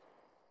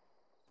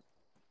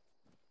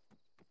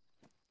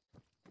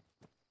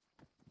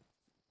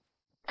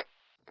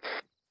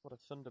 What a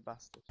thunder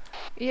bastard.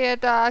 Yeah,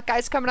 the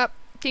guy's coming up.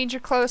 Danger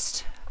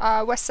close.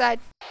 West side.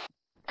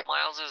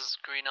 Miles, Miles is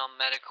green on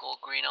medical,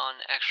 green on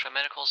extra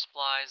medical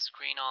supplies,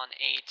 green on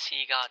AT,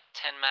 got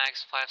 10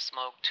 mags, 5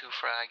 smoke, 2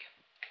 frag.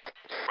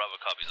 Bravo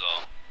copies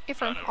all.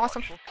 Affirm.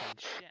 Awesome.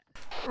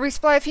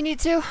 Resupply if you need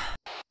to.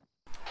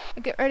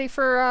 Get ready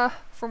for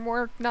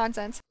more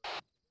nonsense.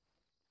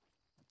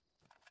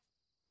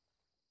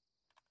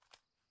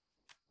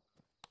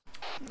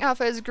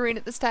 Alpha is green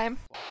at this time.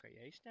 What are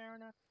you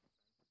staring at?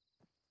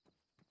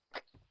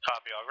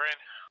 Copy, all green.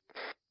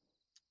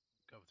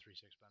 Go with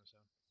 3-6 Banner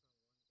 7.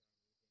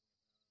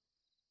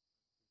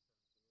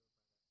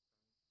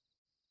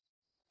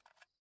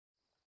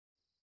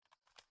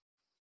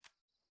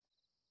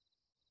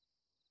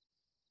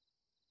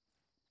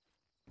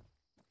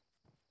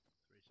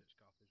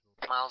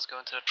 Miles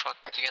going to the truck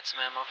to get some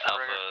ammo for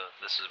Alpha, Rigger.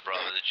 this is Bravo.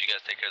 Did you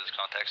guys take care of this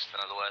context to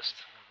the west?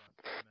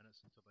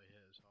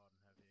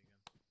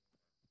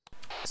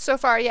 So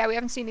far, yeah, we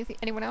haven't seen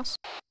anyone else.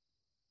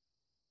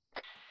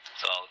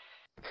 Solid.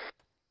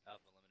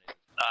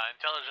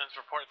 Intelligence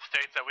report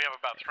states that we have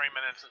about 3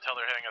 minutes until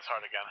they're hitting us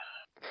hard again.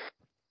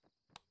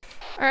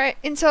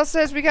 Alright, Intel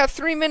says we got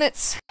 3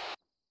 minutes.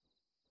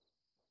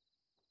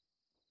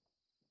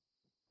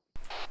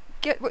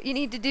 Get what you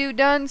need to do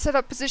done, set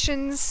up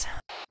positions.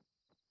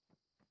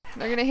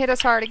 They're gonna hit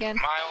us hard again.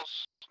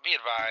 Miles, be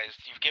advised,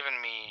 you've given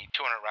me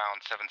 200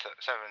 rounds,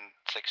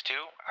 762.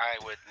 I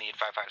would need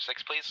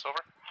 556, please.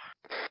 Over.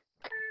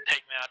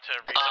 Take now to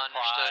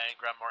resupply,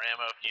 grab more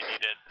ammo if you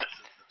need it. This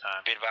is the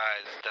time. Be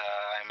advised,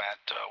 I'm at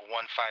 150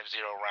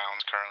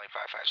 rounds, currently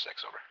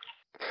 556. Over.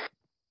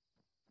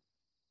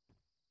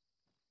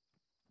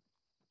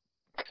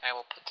 I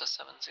will put the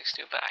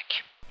 762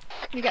 back.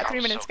 You got 3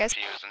 minutes, guys.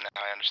 Confused, and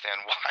now I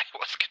understand why I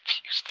was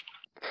confused.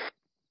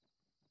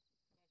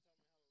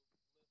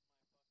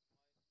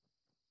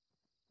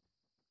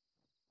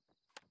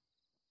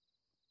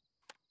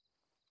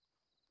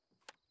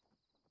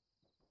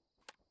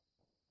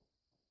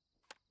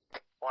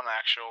 One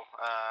actual.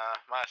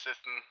 My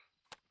assistant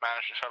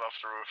managed to shut off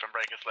the roof and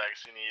break his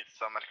legs. He needs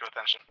some medical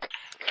attention.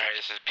 Alright,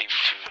 this is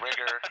PV2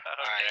 Rigger. Okay.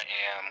 I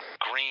am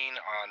green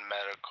on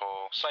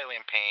medical, slightly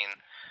in pain.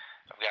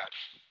 I've got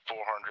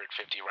 450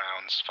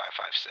 rounds,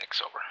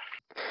 556. Over.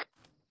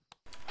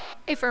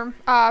 Affirm.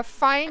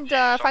 Find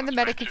the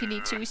medic if you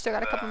need to. We still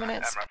got a couple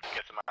minutes.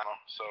 Get some ammo,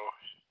 so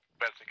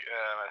the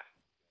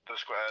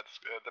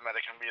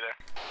medic can be there.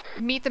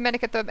 Meet the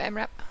medic at the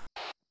MRAP.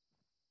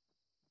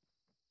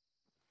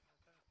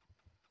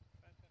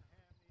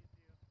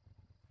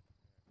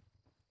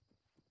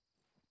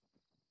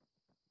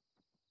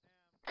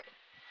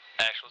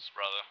 Actual, this is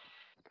Bravo.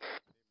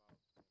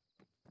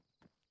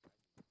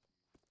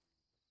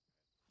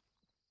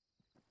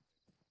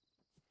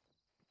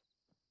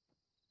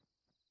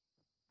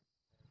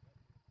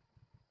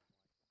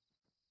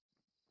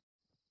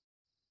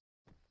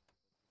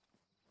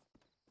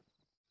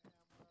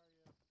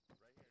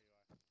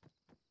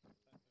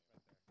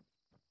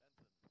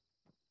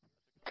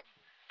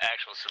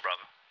 Actual, this is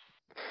Bravo.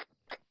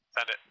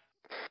 Send it.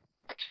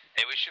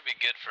 Hey, we should be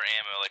good for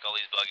ammo. Like, all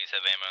these buggies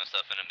have ammo and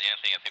stuff in them. The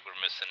only thing I think we're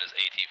missing is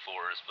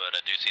AT4s, but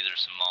I do see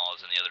there's some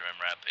Maws in the other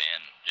MRAP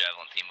and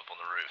Javelin team up on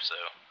the roof, so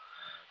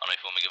I don't know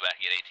if you want me to go back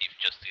and get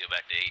just to go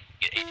back to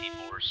get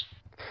AT4s.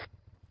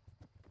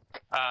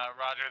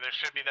 Roger, there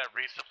should be that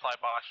resupply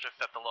box just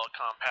at the little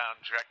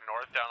compound direct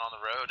north down on the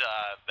road.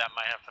 That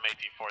might have some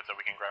AT4s that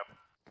we can grab.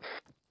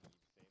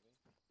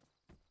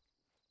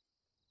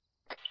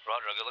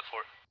 Roger, I'll go look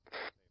for it.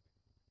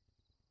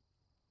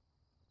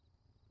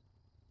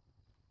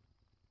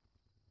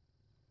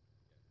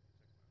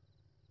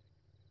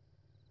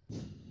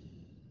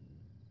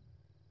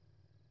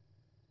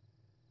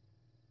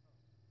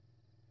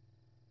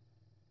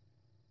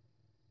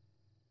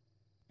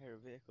 Air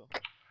vehicle.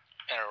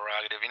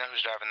 Interrogative, you know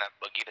who's driving that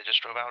buggy that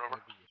just drove out?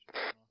 Over.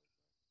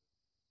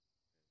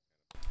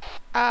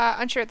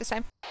 Unsure at this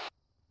time.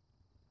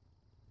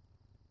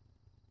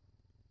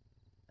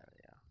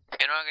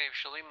 Interrogative,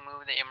 should we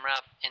move the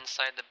MRAP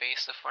inside the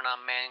base if we're not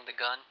manning the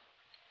gun?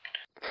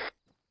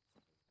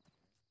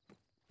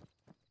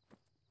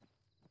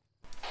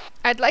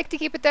 I'd like to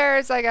keep it there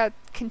as like a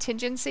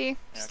contingency,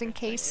 just in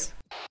case.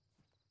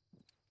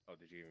 Oh,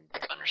 did you even...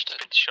 Understood.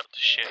 Been shot to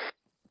shit.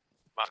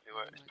 Might be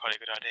worth. It's probably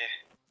a good idea.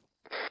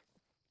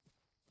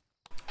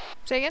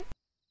 Say again?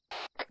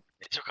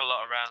 It took a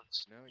lot of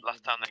rounds.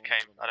 Last time they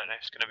came, I don't know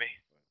if it's going to be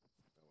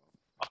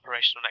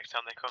operational next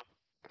time they come.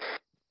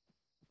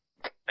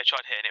 They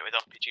tried hitting it with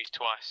RPGs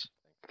twice.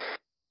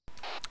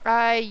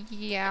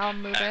 Yeah, I'll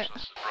move it. Actual,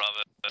 this is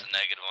Bravo. That's a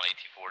negative on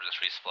AT4, just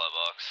resupply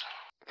box.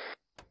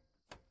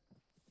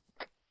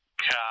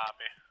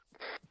 Copy.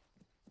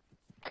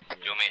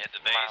 You want me to hit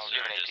the base Miles,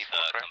 you or have an just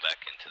AT4, come back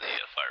into the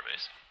fire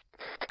base?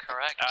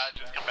 Correct.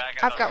 Just come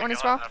back. I've got one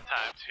as well. Enough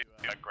time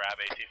to grab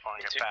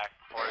AT4 and get back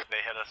before they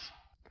hit us.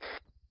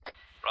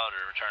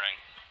 Roger, returning.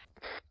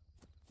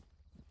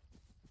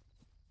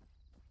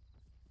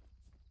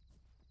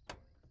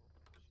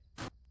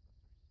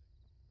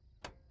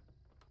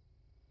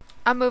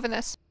 I'm moving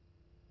this.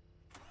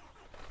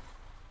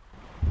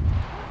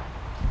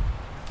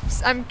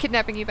 I'm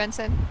kidnapping you,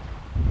 Benson.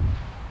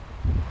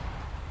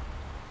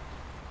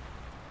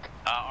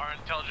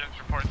 intelligence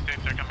report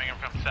states they're coming in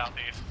from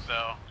southeast,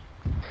 so...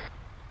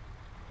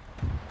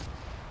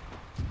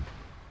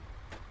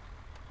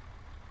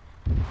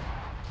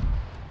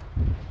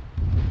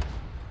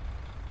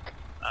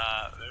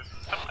 There's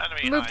some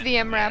enemy Move to the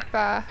MRAP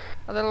a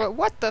little bit.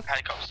 What the?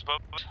 Helicopters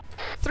above.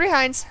 3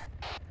 Hinds.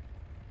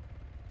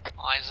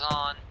 Eyes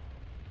on.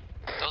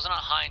 Those are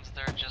not Hinds,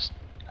 they're just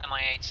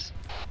MI8s.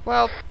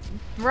 Well,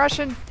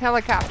 Russian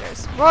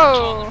helicopters. Two of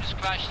Whoa! them just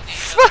crashed into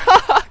each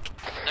other. Fuck!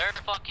 They're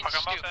fucking Fuck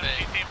 'em up, stupid.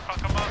 NG team,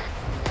 fuck 'em up.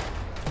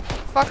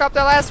 Fuck up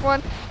the last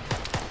one.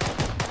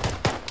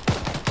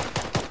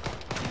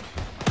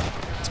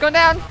 It's going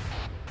down.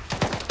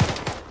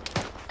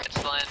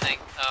 It's landing.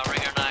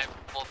 Ringer and I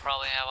will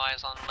probably have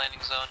eyes on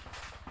landing zone.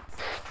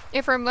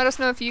 Ephraim, let us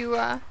know if you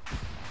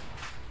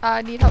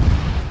need help.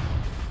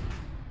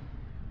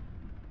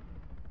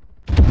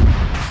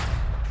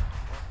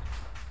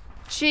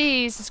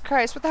 Jesus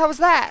Christ, what the hell was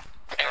that?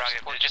 Hey,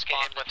 Rocket, did it just get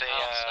hit with a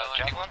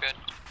javelin? Good.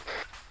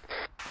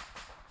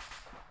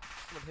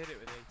 Someone hit it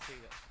with AT,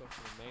 that's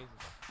fucking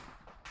amazing.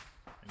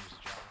 I used a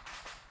javelin.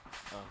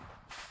 Oh.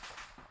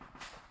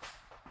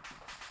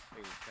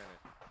 Hey,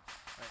 Lieutenant.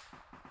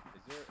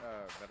 Is there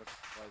medical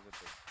supplies at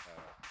the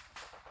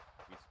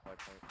resupply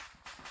point?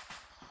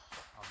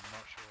 I'm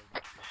not sure.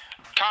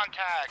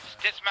 Contacts,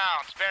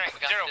 dismounts, bearing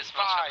We got 0,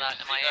 dismounts on that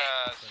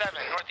 5, 7,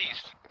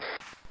 northeast.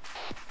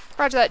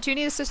 Roger that. Do you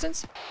need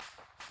assistance?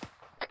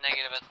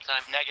 Negative at the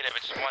time. Negative,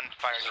 it's one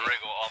fire There's a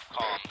wriggle off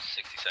comms,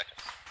 60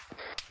 seconds.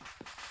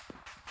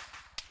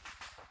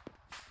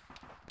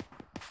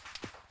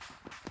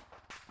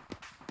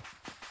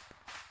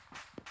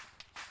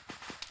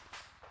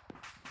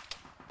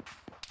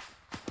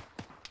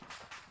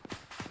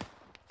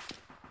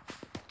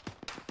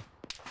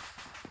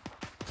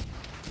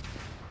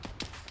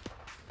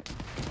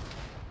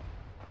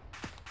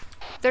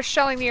 They're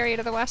shelling the area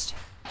to the west.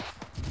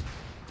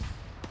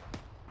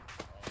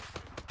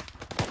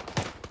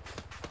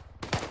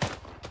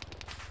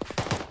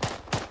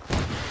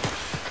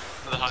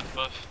 The Hinds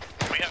both.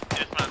 We have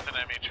dismounts and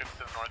enemy troops to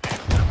the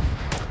northeast.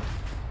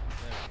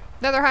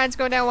 Another Hind's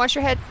going down. Watch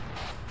your head.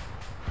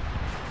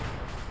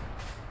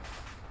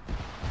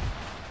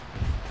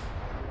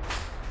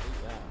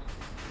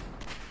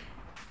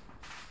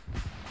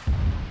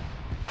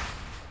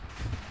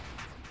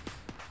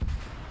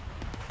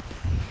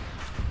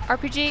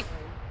 RPG.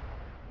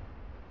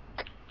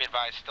 Be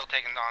advised, still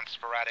taking on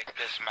sporadic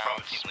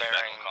dismounts,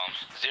 bearing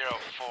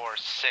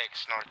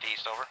 046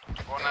 northeast, over.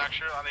 One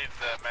action, I need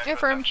the man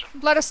Ephraim,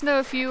 let us know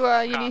if you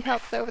you need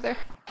help over there.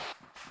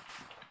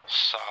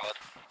 Solid.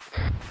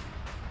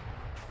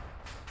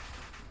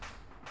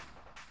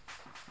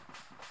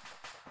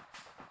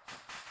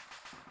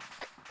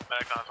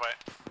 Medic on his way.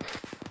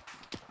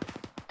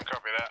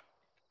 Copy that.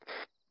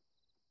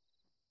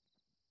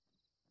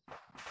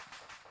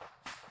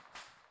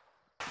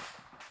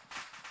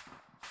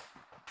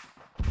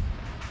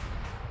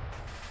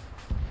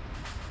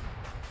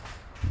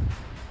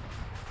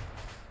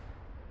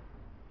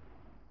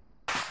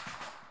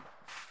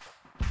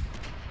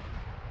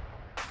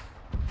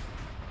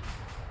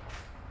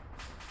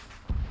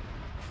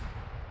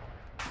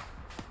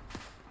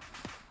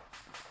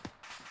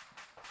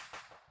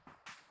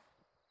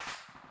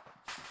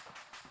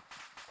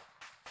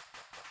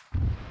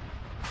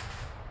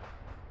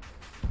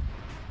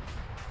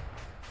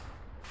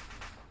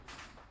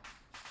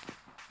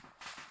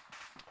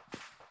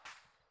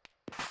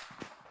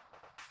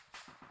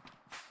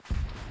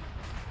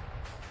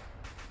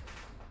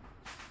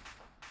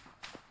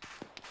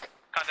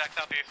 Contact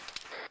southeast.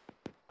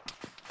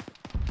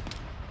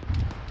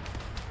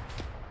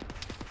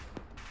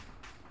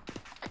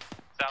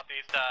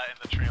 Southeast in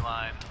the tree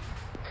line.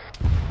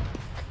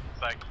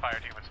 It's like fire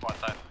team with squad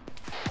side.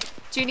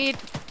 Do you need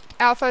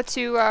Alpha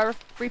to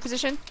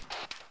reposition?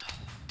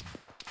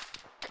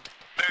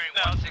 Bearing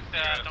No,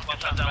 160, don't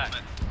watch get that shot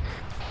element.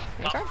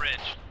 Okay. Top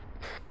ridge.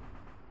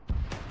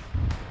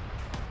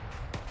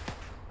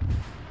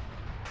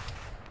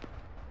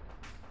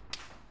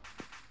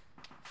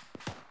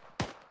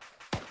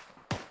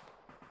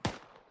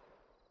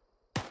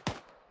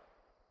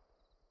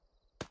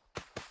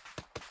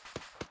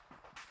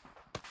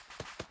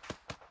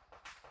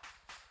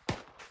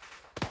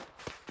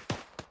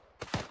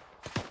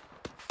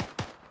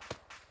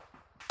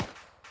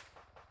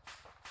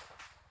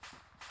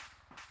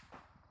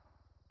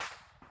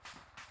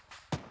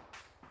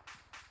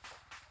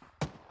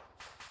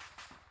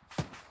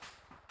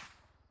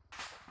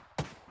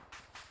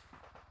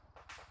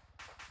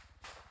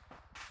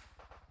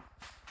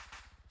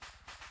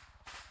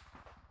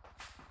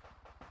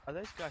 Are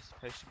those guys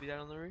supposed to be down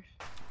on the roof?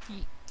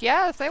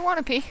 Yeah, if they want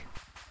to be.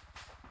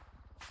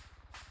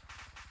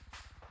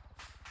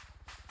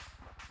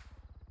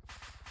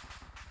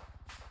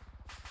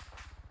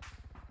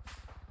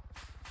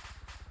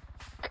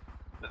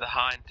 The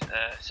Hind,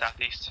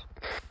 southeast.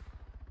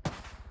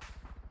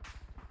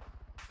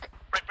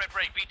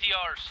 Break,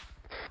 BTRs.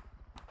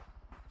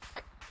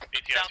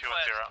 BTR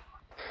 210.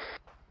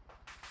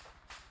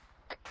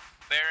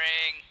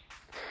 Bearing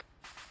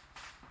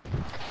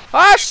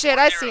Oh shit,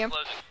 I see him.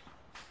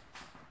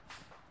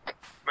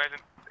 Moving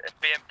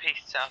BMP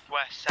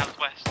southwest.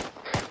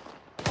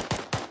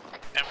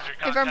 Infantry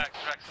Confirm. contact,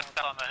 direct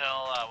south on the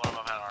hill, one of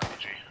them had an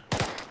RPG.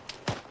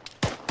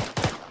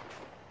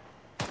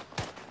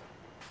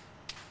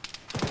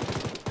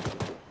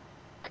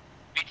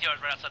 BTR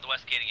is right outside the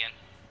west gate again.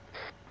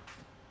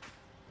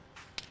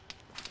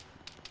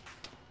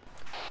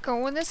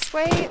 Going this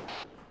way.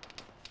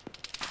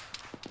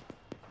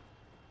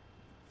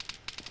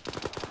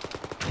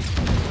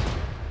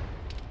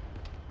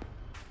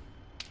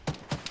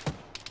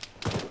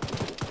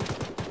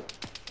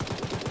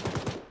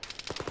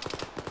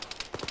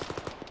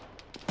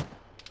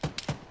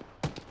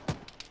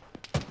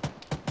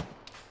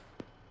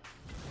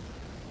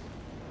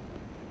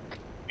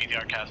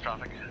 BTR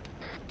catastrophic.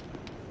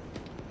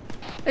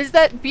 Is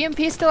that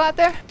BMP still out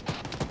there?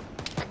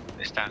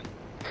 It's down.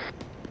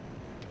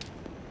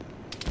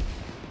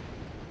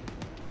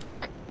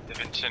 They've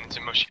been turned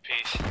into mushy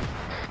peas.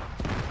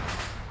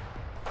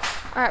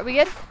 Alright, we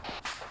good?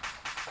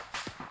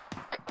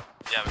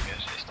 Yeah, we're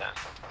good. It's down.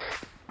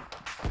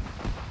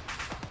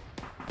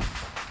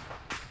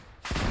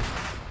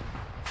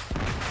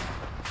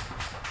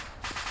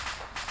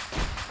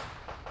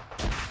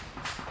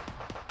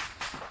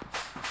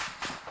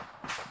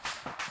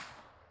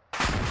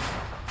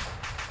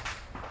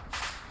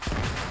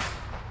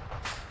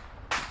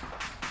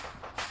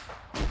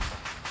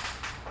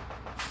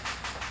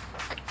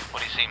 What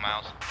do you see,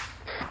 Miles?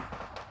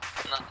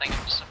 Nothing,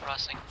 I'm just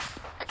suppressing.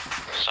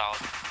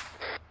 Solid.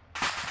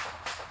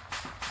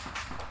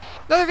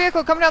 Another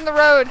vehicle coming down the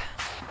road.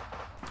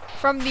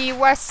 From the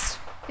west.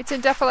 It's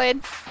in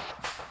defilade.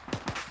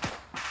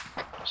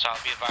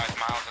 Solid, be advised,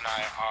 Miles and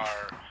I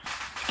are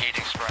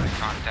engaging sporadic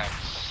contact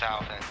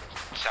south and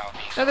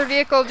southeast. Another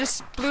vehicle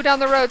just blew down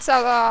the road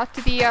south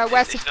to the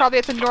west. It's probably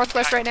at the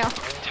northwest right now.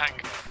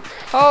 Tank.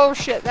 Oh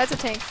shit, that's a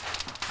tank.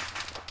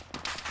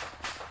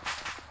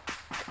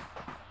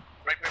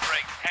 Break.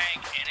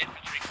 Tank and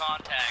infantry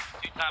contact.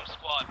 2-time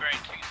squad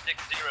bearing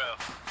 260.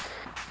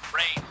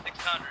 Range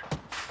 600.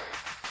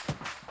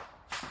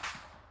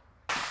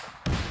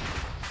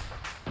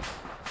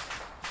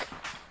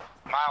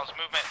 Miles,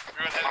 movement.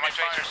 On my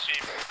tracer.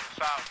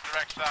 South,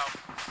 direct south.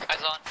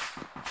 Eyes on.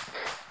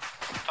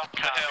 Top of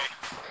the hill.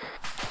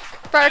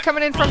 Fire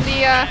coming in from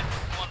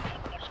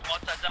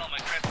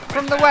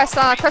the west,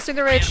 cresting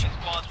the ridge.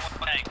 Squads,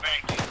 1 tank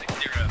bearing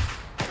 260.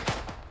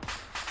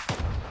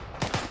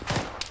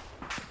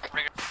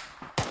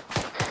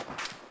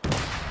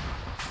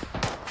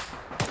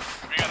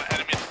 We got an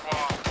enemy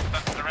squad.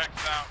 That's direct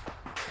south.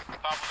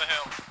 Top of the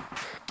hill.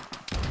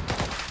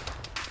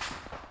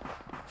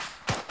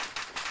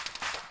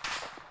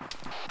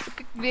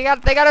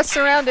 They got us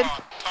surrounded. Top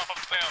of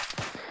the hill.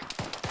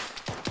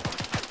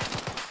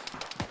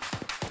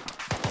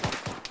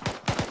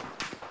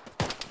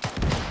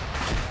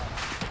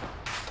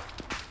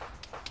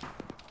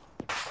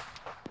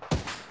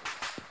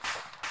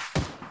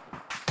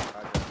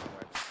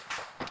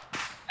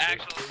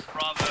 Actual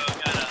Bravo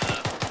got a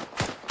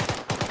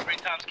 3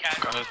 times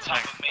casual Got a on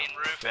tank the main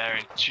roof.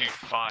 bearing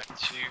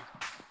 252.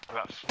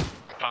 About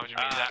 500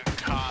 meters out.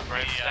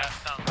 Copy,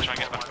 Sounds try and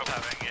get back up.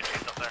 having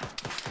issues up there.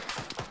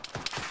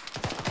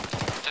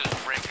 This is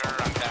Breaker,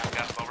 I'm down,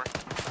 gas over.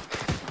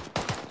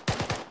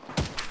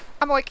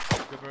 I'm awake.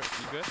 You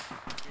good?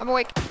 I'm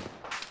awake. Be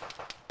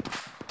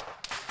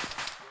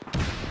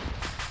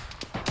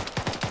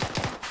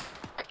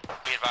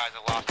advised, I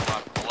lost a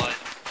lot of blood.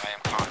 I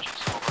am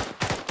conscious, over.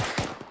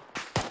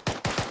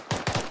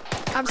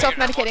 I'm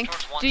self-medicating.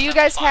 Do you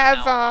guys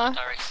have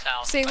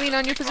saline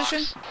on your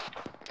position?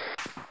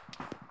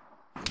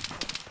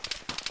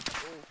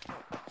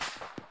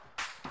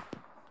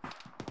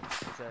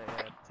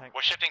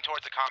 We're shifting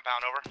towards the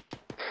compound, over.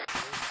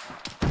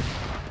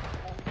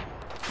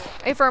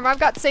 Hey, firm, I've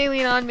got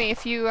saline on me.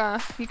 If you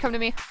you come to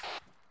me.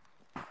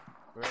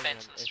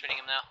 Benson's treating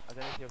him now.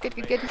 Good.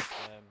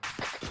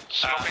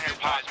 Smoking your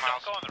pies,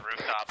 Miles. Go on the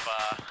rooftop.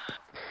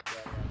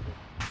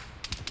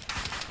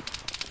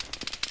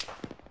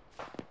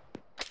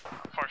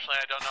 Unfortunately,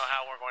 I don't know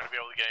how we're going to be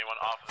able to get anyone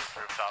off of this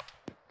rooftop.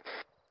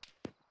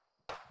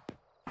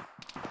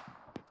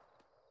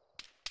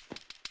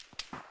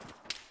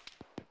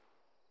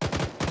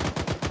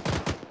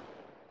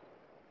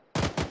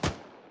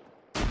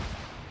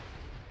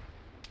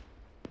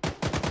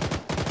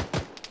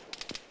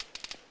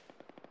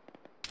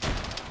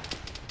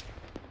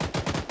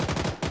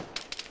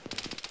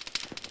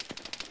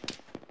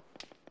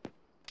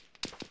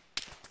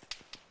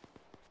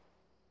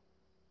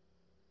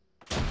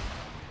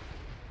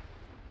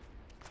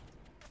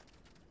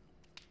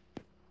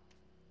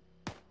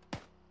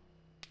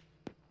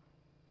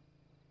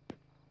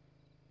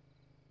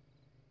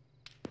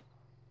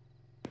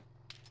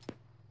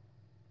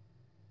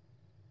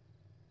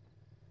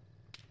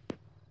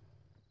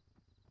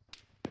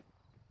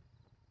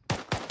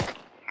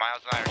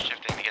 Miles and I are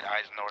shifting to get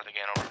eyes north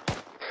again, over.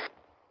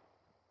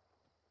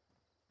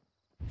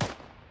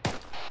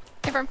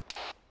 Confirm.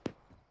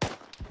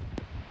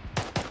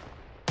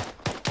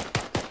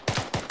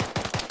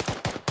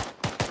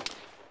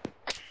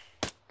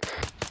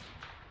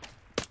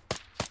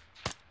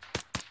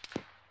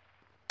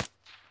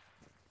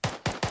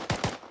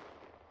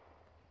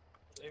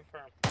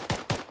 Confirm.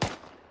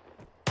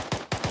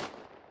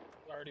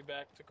 Already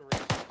back to Korea.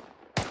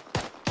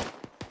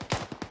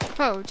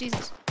 Oh,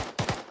 Jesus.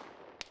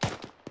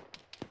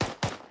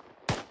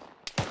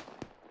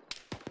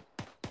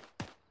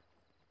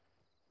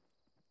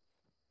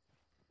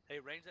 Hey,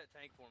 range that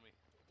tank for me.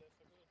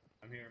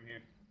 I'm here, I'm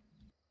here.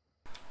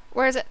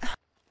 Where is it?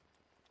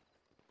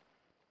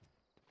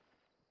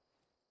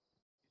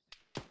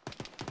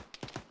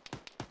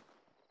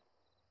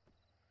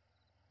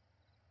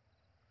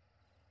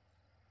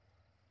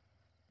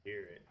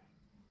 Hear it.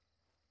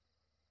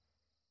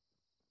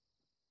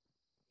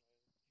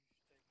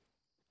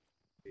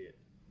 See it.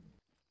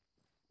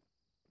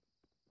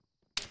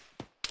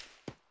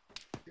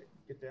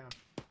 Get down.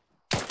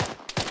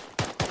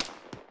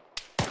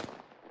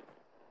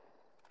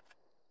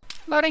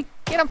 Loading.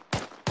 Get him.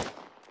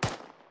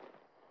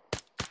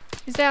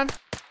 He's down.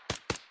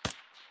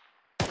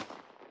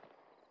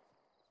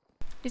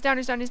 He's down,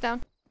 he's down, he's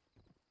down.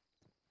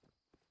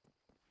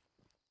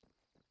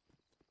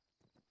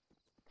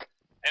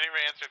 Any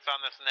reinserts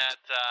on this net,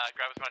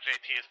 grab as much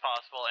AT as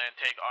possible and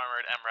take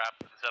armored MRAP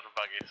instead of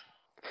buggies.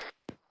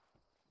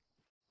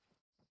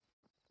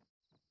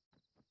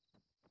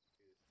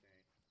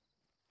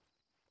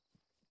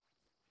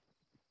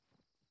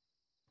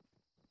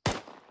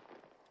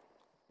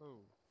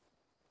 Oh.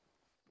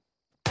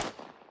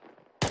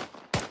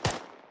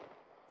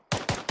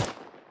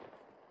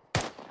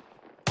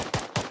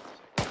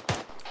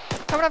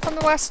 Coming up from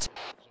the west.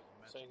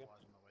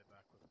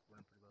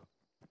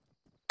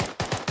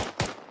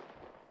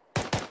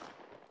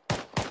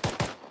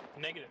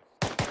 Negative.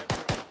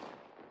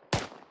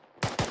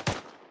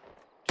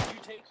 Did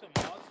you take the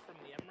mods from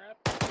the MRAP?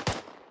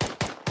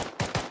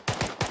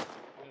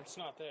 It's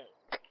not there.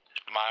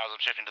 Miles, I'm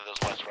shifting to those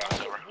west routes,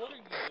 over. What are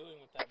you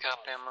doing with that?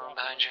 Copy, I'm moving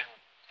behind you.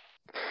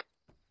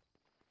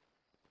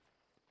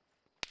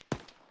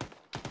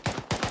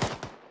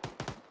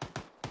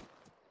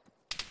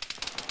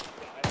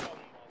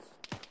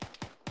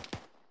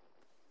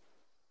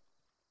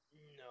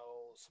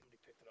 No, somebody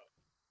picked it up.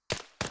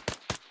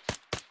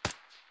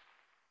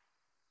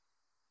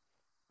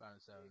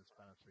 Spanner 7,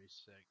 Spanner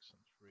 3-6,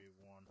 and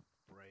 3-1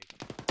 break.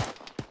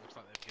 Looks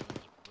like they've given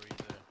us a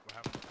breather. We're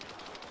having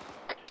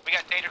a We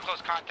got danger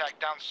close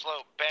contact down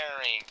slope,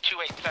 bearing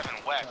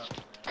 287 west.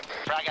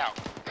 Frag out.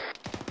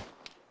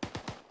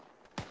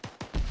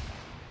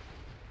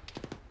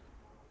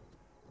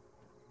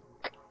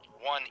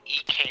 One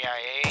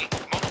EKIA.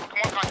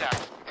 More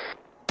contacts.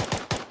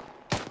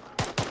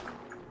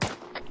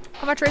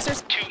 How much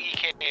racers? 2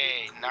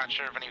 EKIA. Not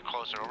sure if any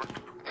closer, over.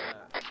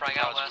 Frag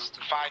out west.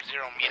 50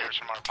 meters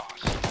from our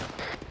post.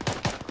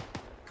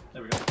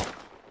 There we go.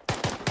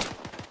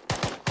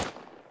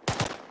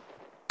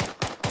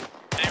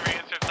 Any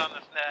reinserts on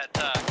this net,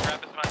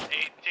 grab as much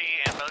AT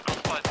and medical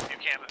supplies as you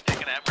can and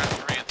take an MRAP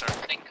to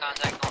reinsert. Making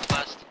contact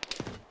northwest.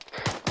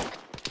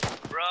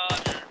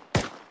 Roger.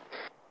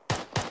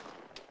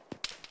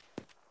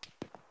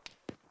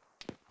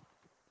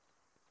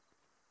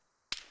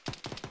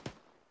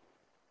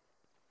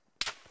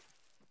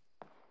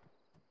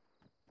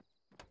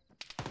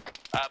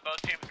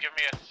 Both teams give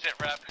me a sit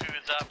rep,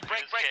 who's up,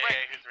 who's KA,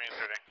 who's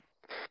reinserting.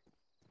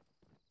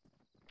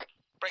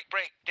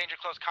 Break. Danger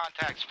close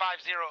contacts. 50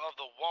 of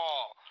the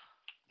wall.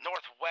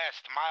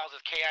 Northwest. Miles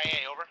is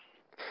KIA, over.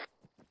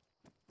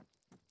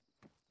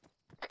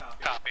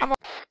 Copy.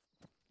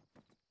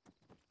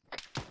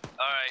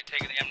 Alright,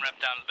 taking the MREP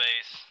down to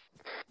base.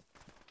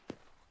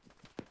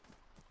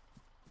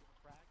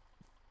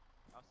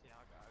 I'll see how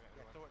I got it.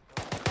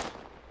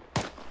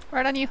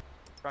 Right on you.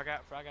 Frag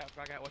out,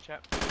 watch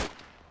out.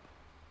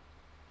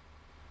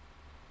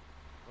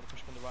 Wanna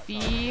push from the right side.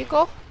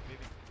 Vehicle.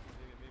 Moving.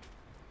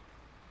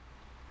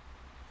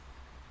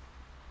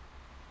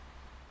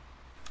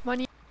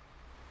 Money.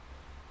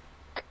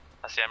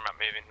 I see MRAP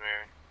moving.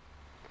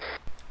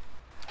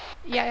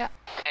 Yeah.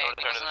 Hey,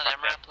 wasn't that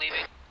MRAP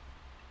leaving?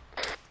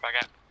 Frag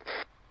out.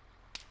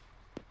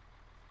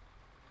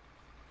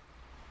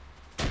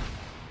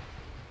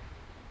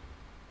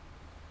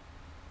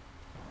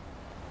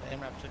 The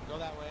MRAP shouldn't go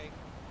that way.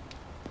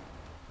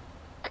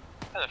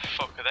 Where the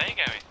fuck are they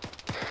going?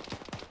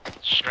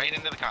 Straight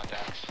into the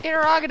contacts.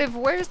 Interrogative,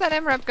 where's that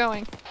MRAP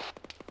going?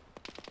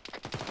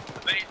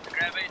 Base,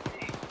 grab AT.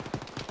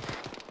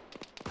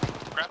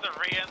 Grab the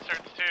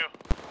reinserts too.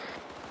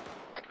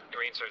 The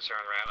reinserts are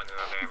on route and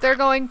another. They're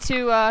going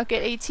to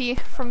get AT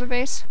from the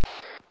base.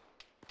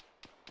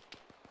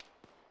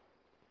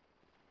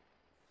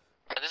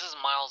 This is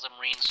Miles. I'm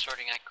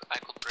reinserting. I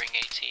could bring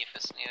AT if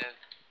it's needed.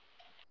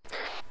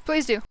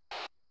 Please do.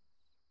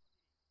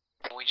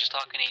 Are we just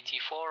talking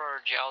AT4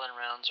 or javelin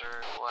rounds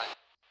or what?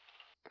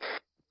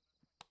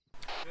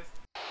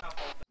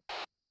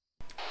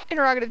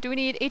 Interrogative, do we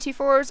need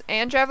AT4s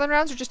and javelin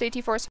rounds or just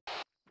AT4s?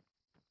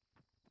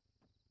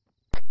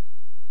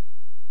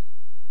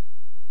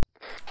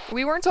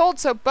 We weren't told,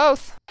 so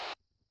both.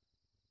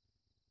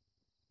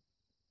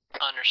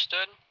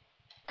 Understood.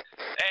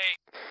 Hey,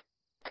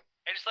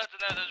 just let them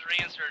know those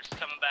reinserts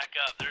coming back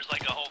up. There's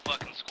like a whole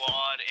fucking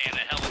squad and a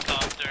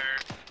helicopter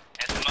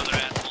and some other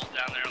assholes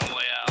down there on the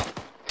way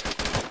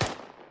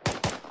out.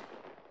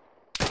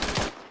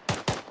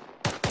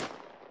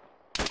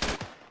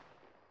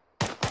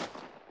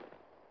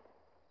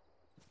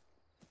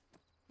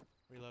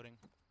 Reloading.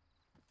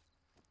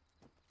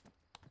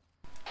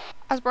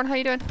 Osborne, how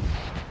you doing?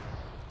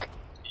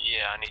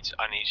 Yeah, I need to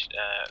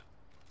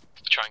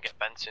try and get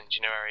Benson. Do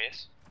you know where he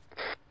is?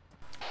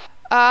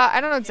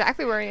 I don't know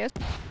exactly where he is.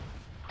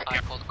 I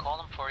pulled call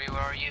him for you.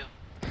 Where are you?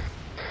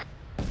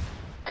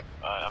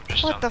 I'm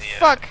just What on the the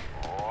fuck?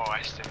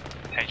 western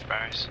H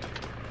barriers.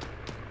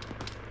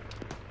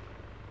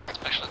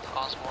 Specialist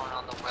Osborne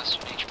on the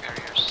western H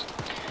barriers.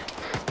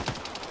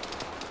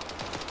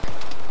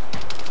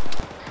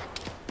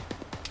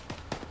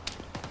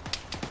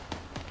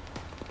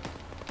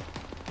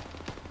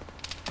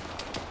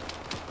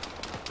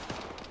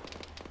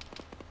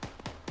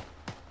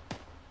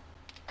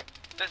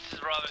 This is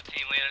Bravo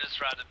team leader, just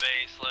arrived at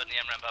base, loading the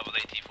MRAP up with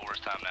AT4's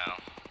time now.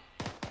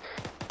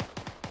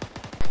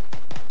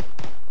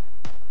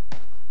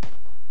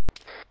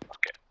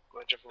 Okay,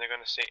 we're jumping they're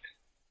gonna see.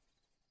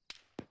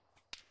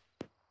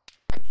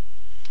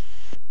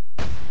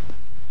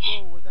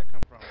 Whoa, where'd that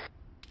come from?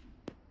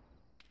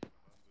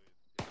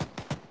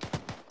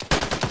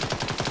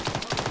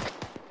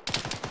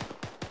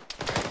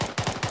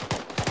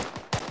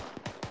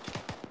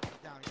 He's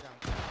down.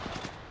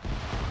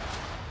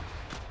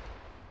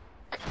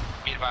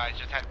 Be advised,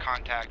 just had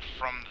contact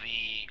from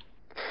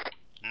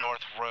the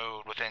north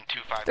road within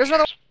 2-5 There's meters.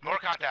 another- More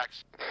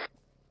contacts.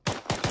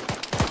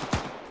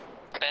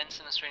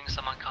 Benson is treating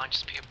some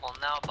unconscious people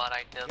now, but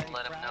I did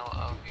let him know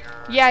of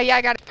your Yeah,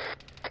 I got it.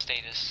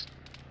 status.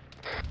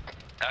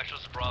 Actual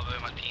to Bravo,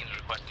 my team's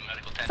requesting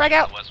medical attention Frag on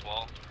out. the west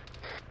wall.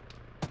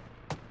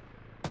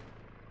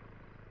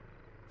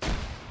 I'm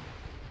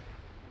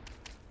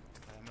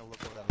gonna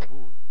look over that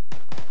lagoon.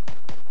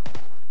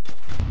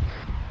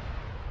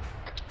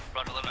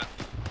 Roger, limit.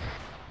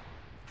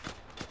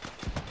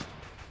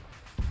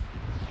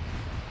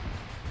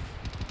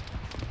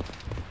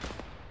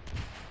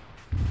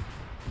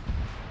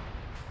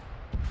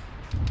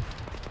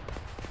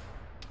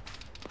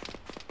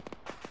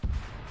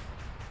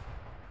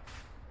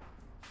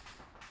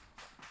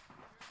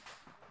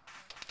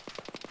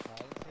 I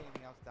didn't see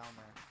anything else down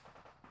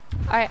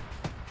there. Alright.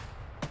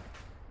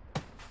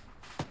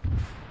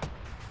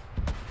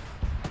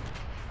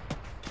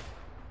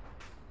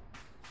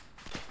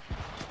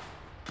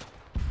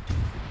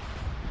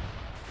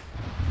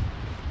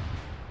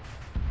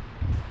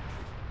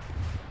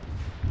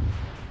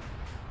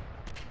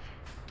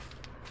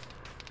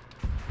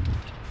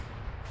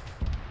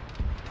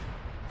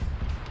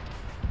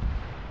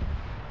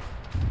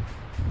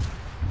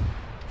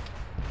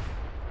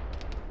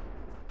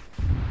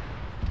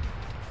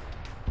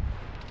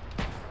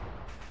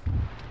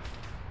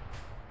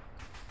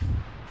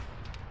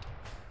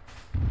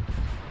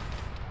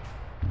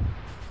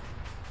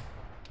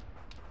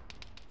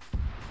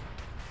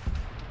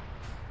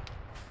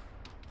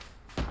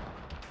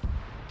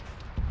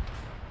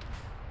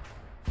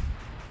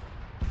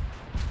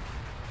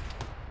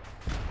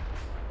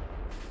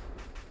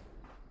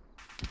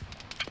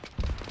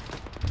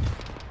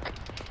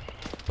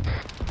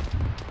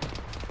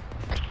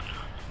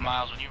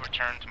 Miles, when you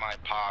return to my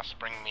POS,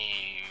 bring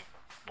me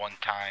 1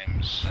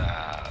 times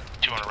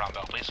 200 round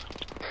bell, please.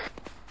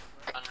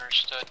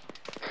 Understood.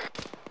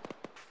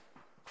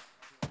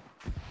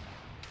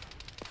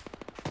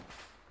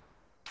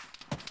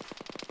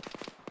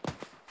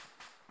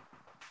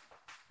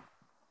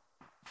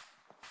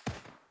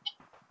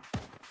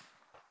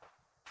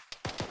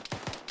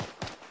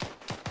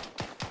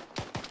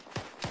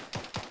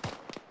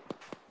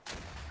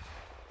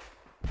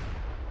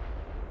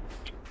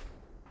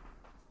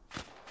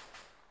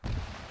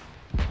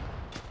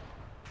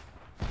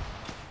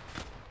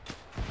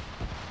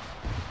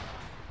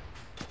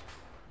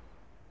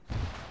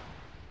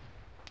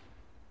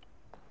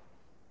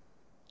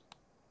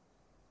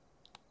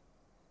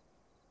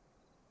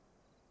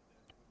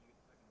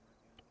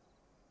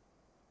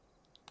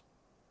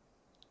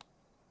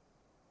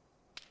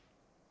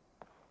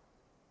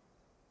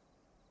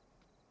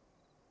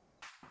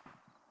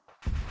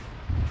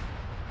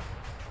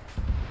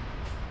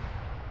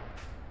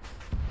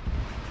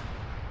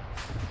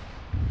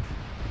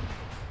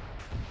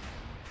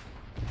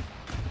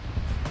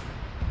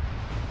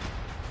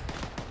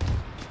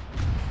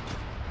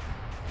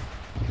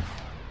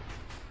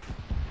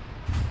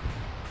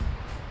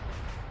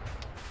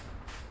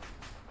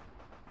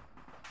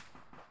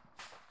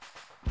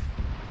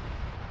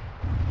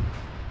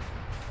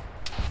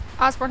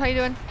 Osborne, how you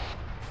doing?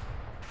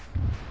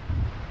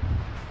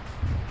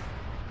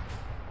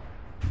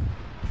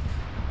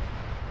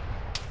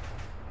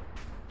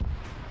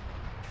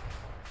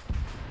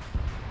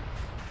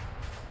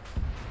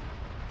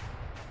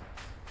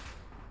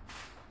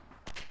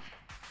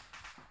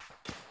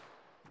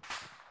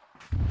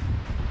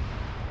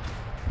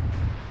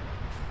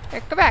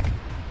 Here, go back.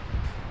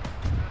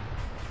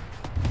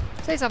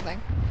 Say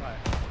something.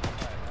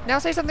 Now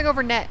say something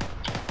over net.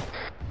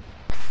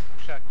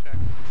 Check.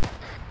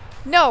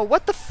 No,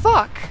 what the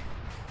fuck?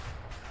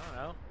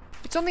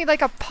 It's only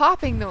like a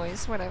popping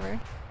noise, whatever.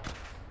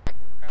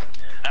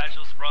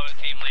 Actual Bravo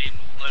team lead,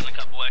 loading a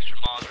couple extra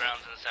miles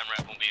rounds in the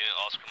SEMRAP will be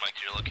Oscar Mike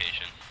to your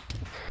location.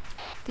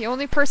 The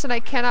only person I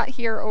cannot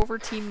hear over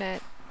team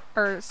net,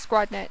 or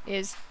squad net,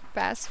 is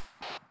Bass.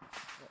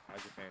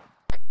 How's your fan?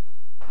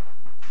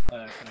 Can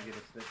I get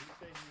a stick? He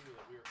said you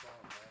that we were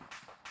falling back.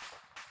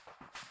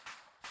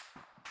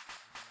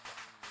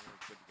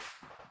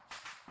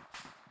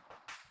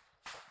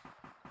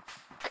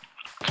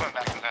 Coming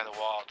back inside the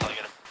wall until I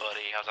get a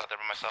buddy. I was out there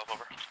by myself,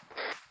 over.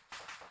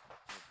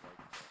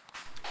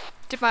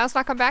 Did Miles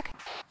not come back?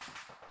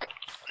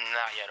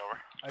 Not yet, over.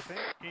 I think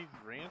he's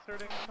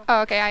reinserting or something?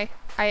 Oh, okay.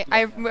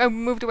 I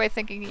moved away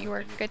thinking you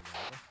were good.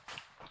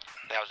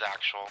 That was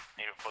actual.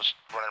 He was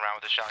running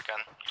around with a shotgun.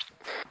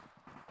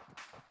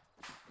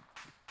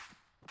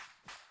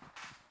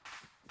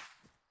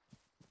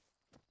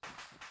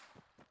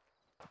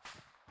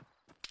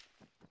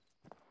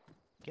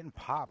 Getting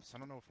pops. I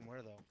don't know from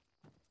where though.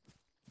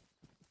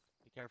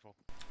 Be careful.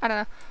 I don't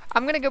know.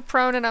 I'm gonna go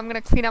prone and I'm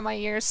gonna clean out my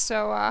ears,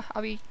 so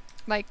I'll be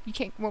like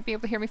won't be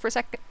able to hear me for a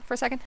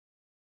second.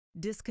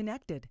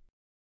 Disconnected.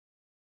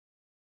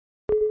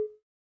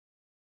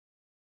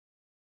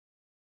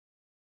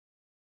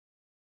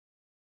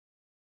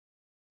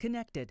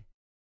 Connected.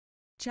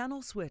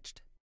 Channel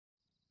switched.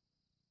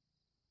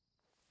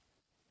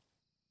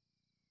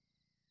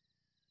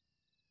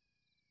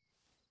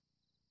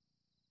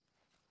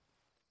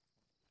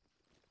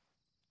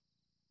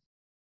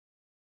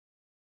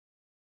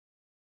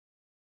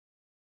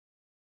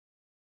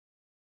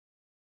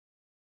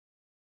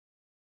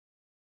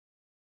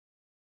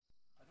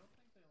 I don't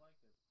think they like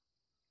it.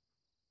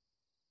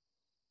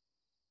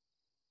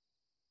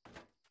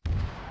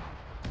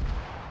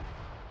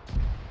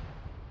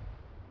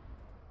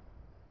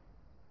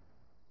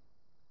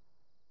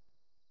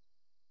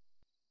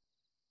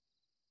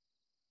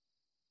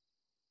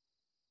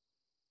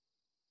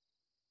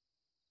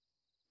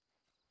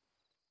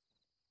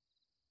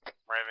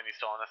 Raven, you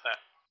still on this net?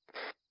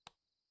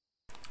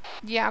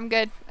 Yeah, I'm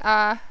good.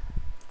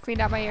 Cleaned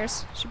out my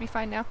ears. Should be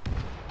fine now.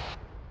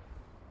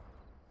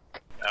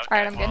 Okay,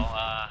 Alright, I'm good.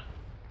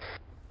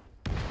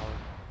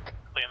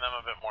 Clean them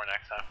a bit more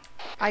next time.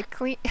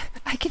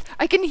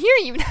 I can hear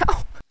you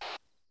now.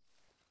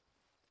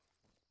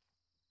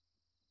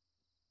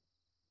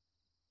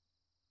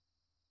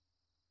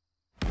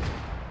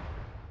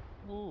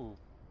 Ooh,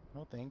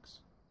 no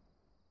thanks.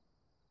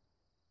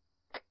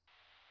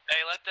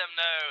 Hey, let them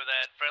know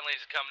that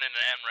friendlies are coming in an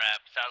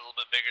MRAP. Sounds a little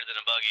bit bigger than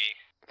a buggy.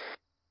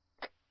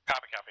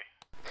 Copy, copy.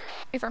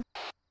 Affirm.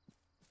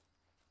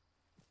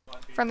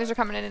 Friendlies are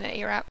coming in an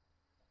A-wrap.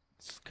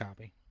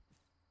 Copy.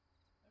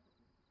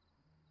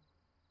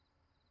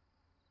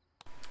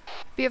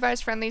 Be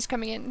advised, friendlies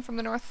coming in from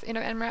the north in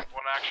an MRAP.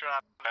 One action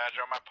on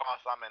Badger on my pass.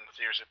 I'm in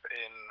serious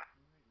in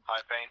high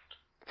pain.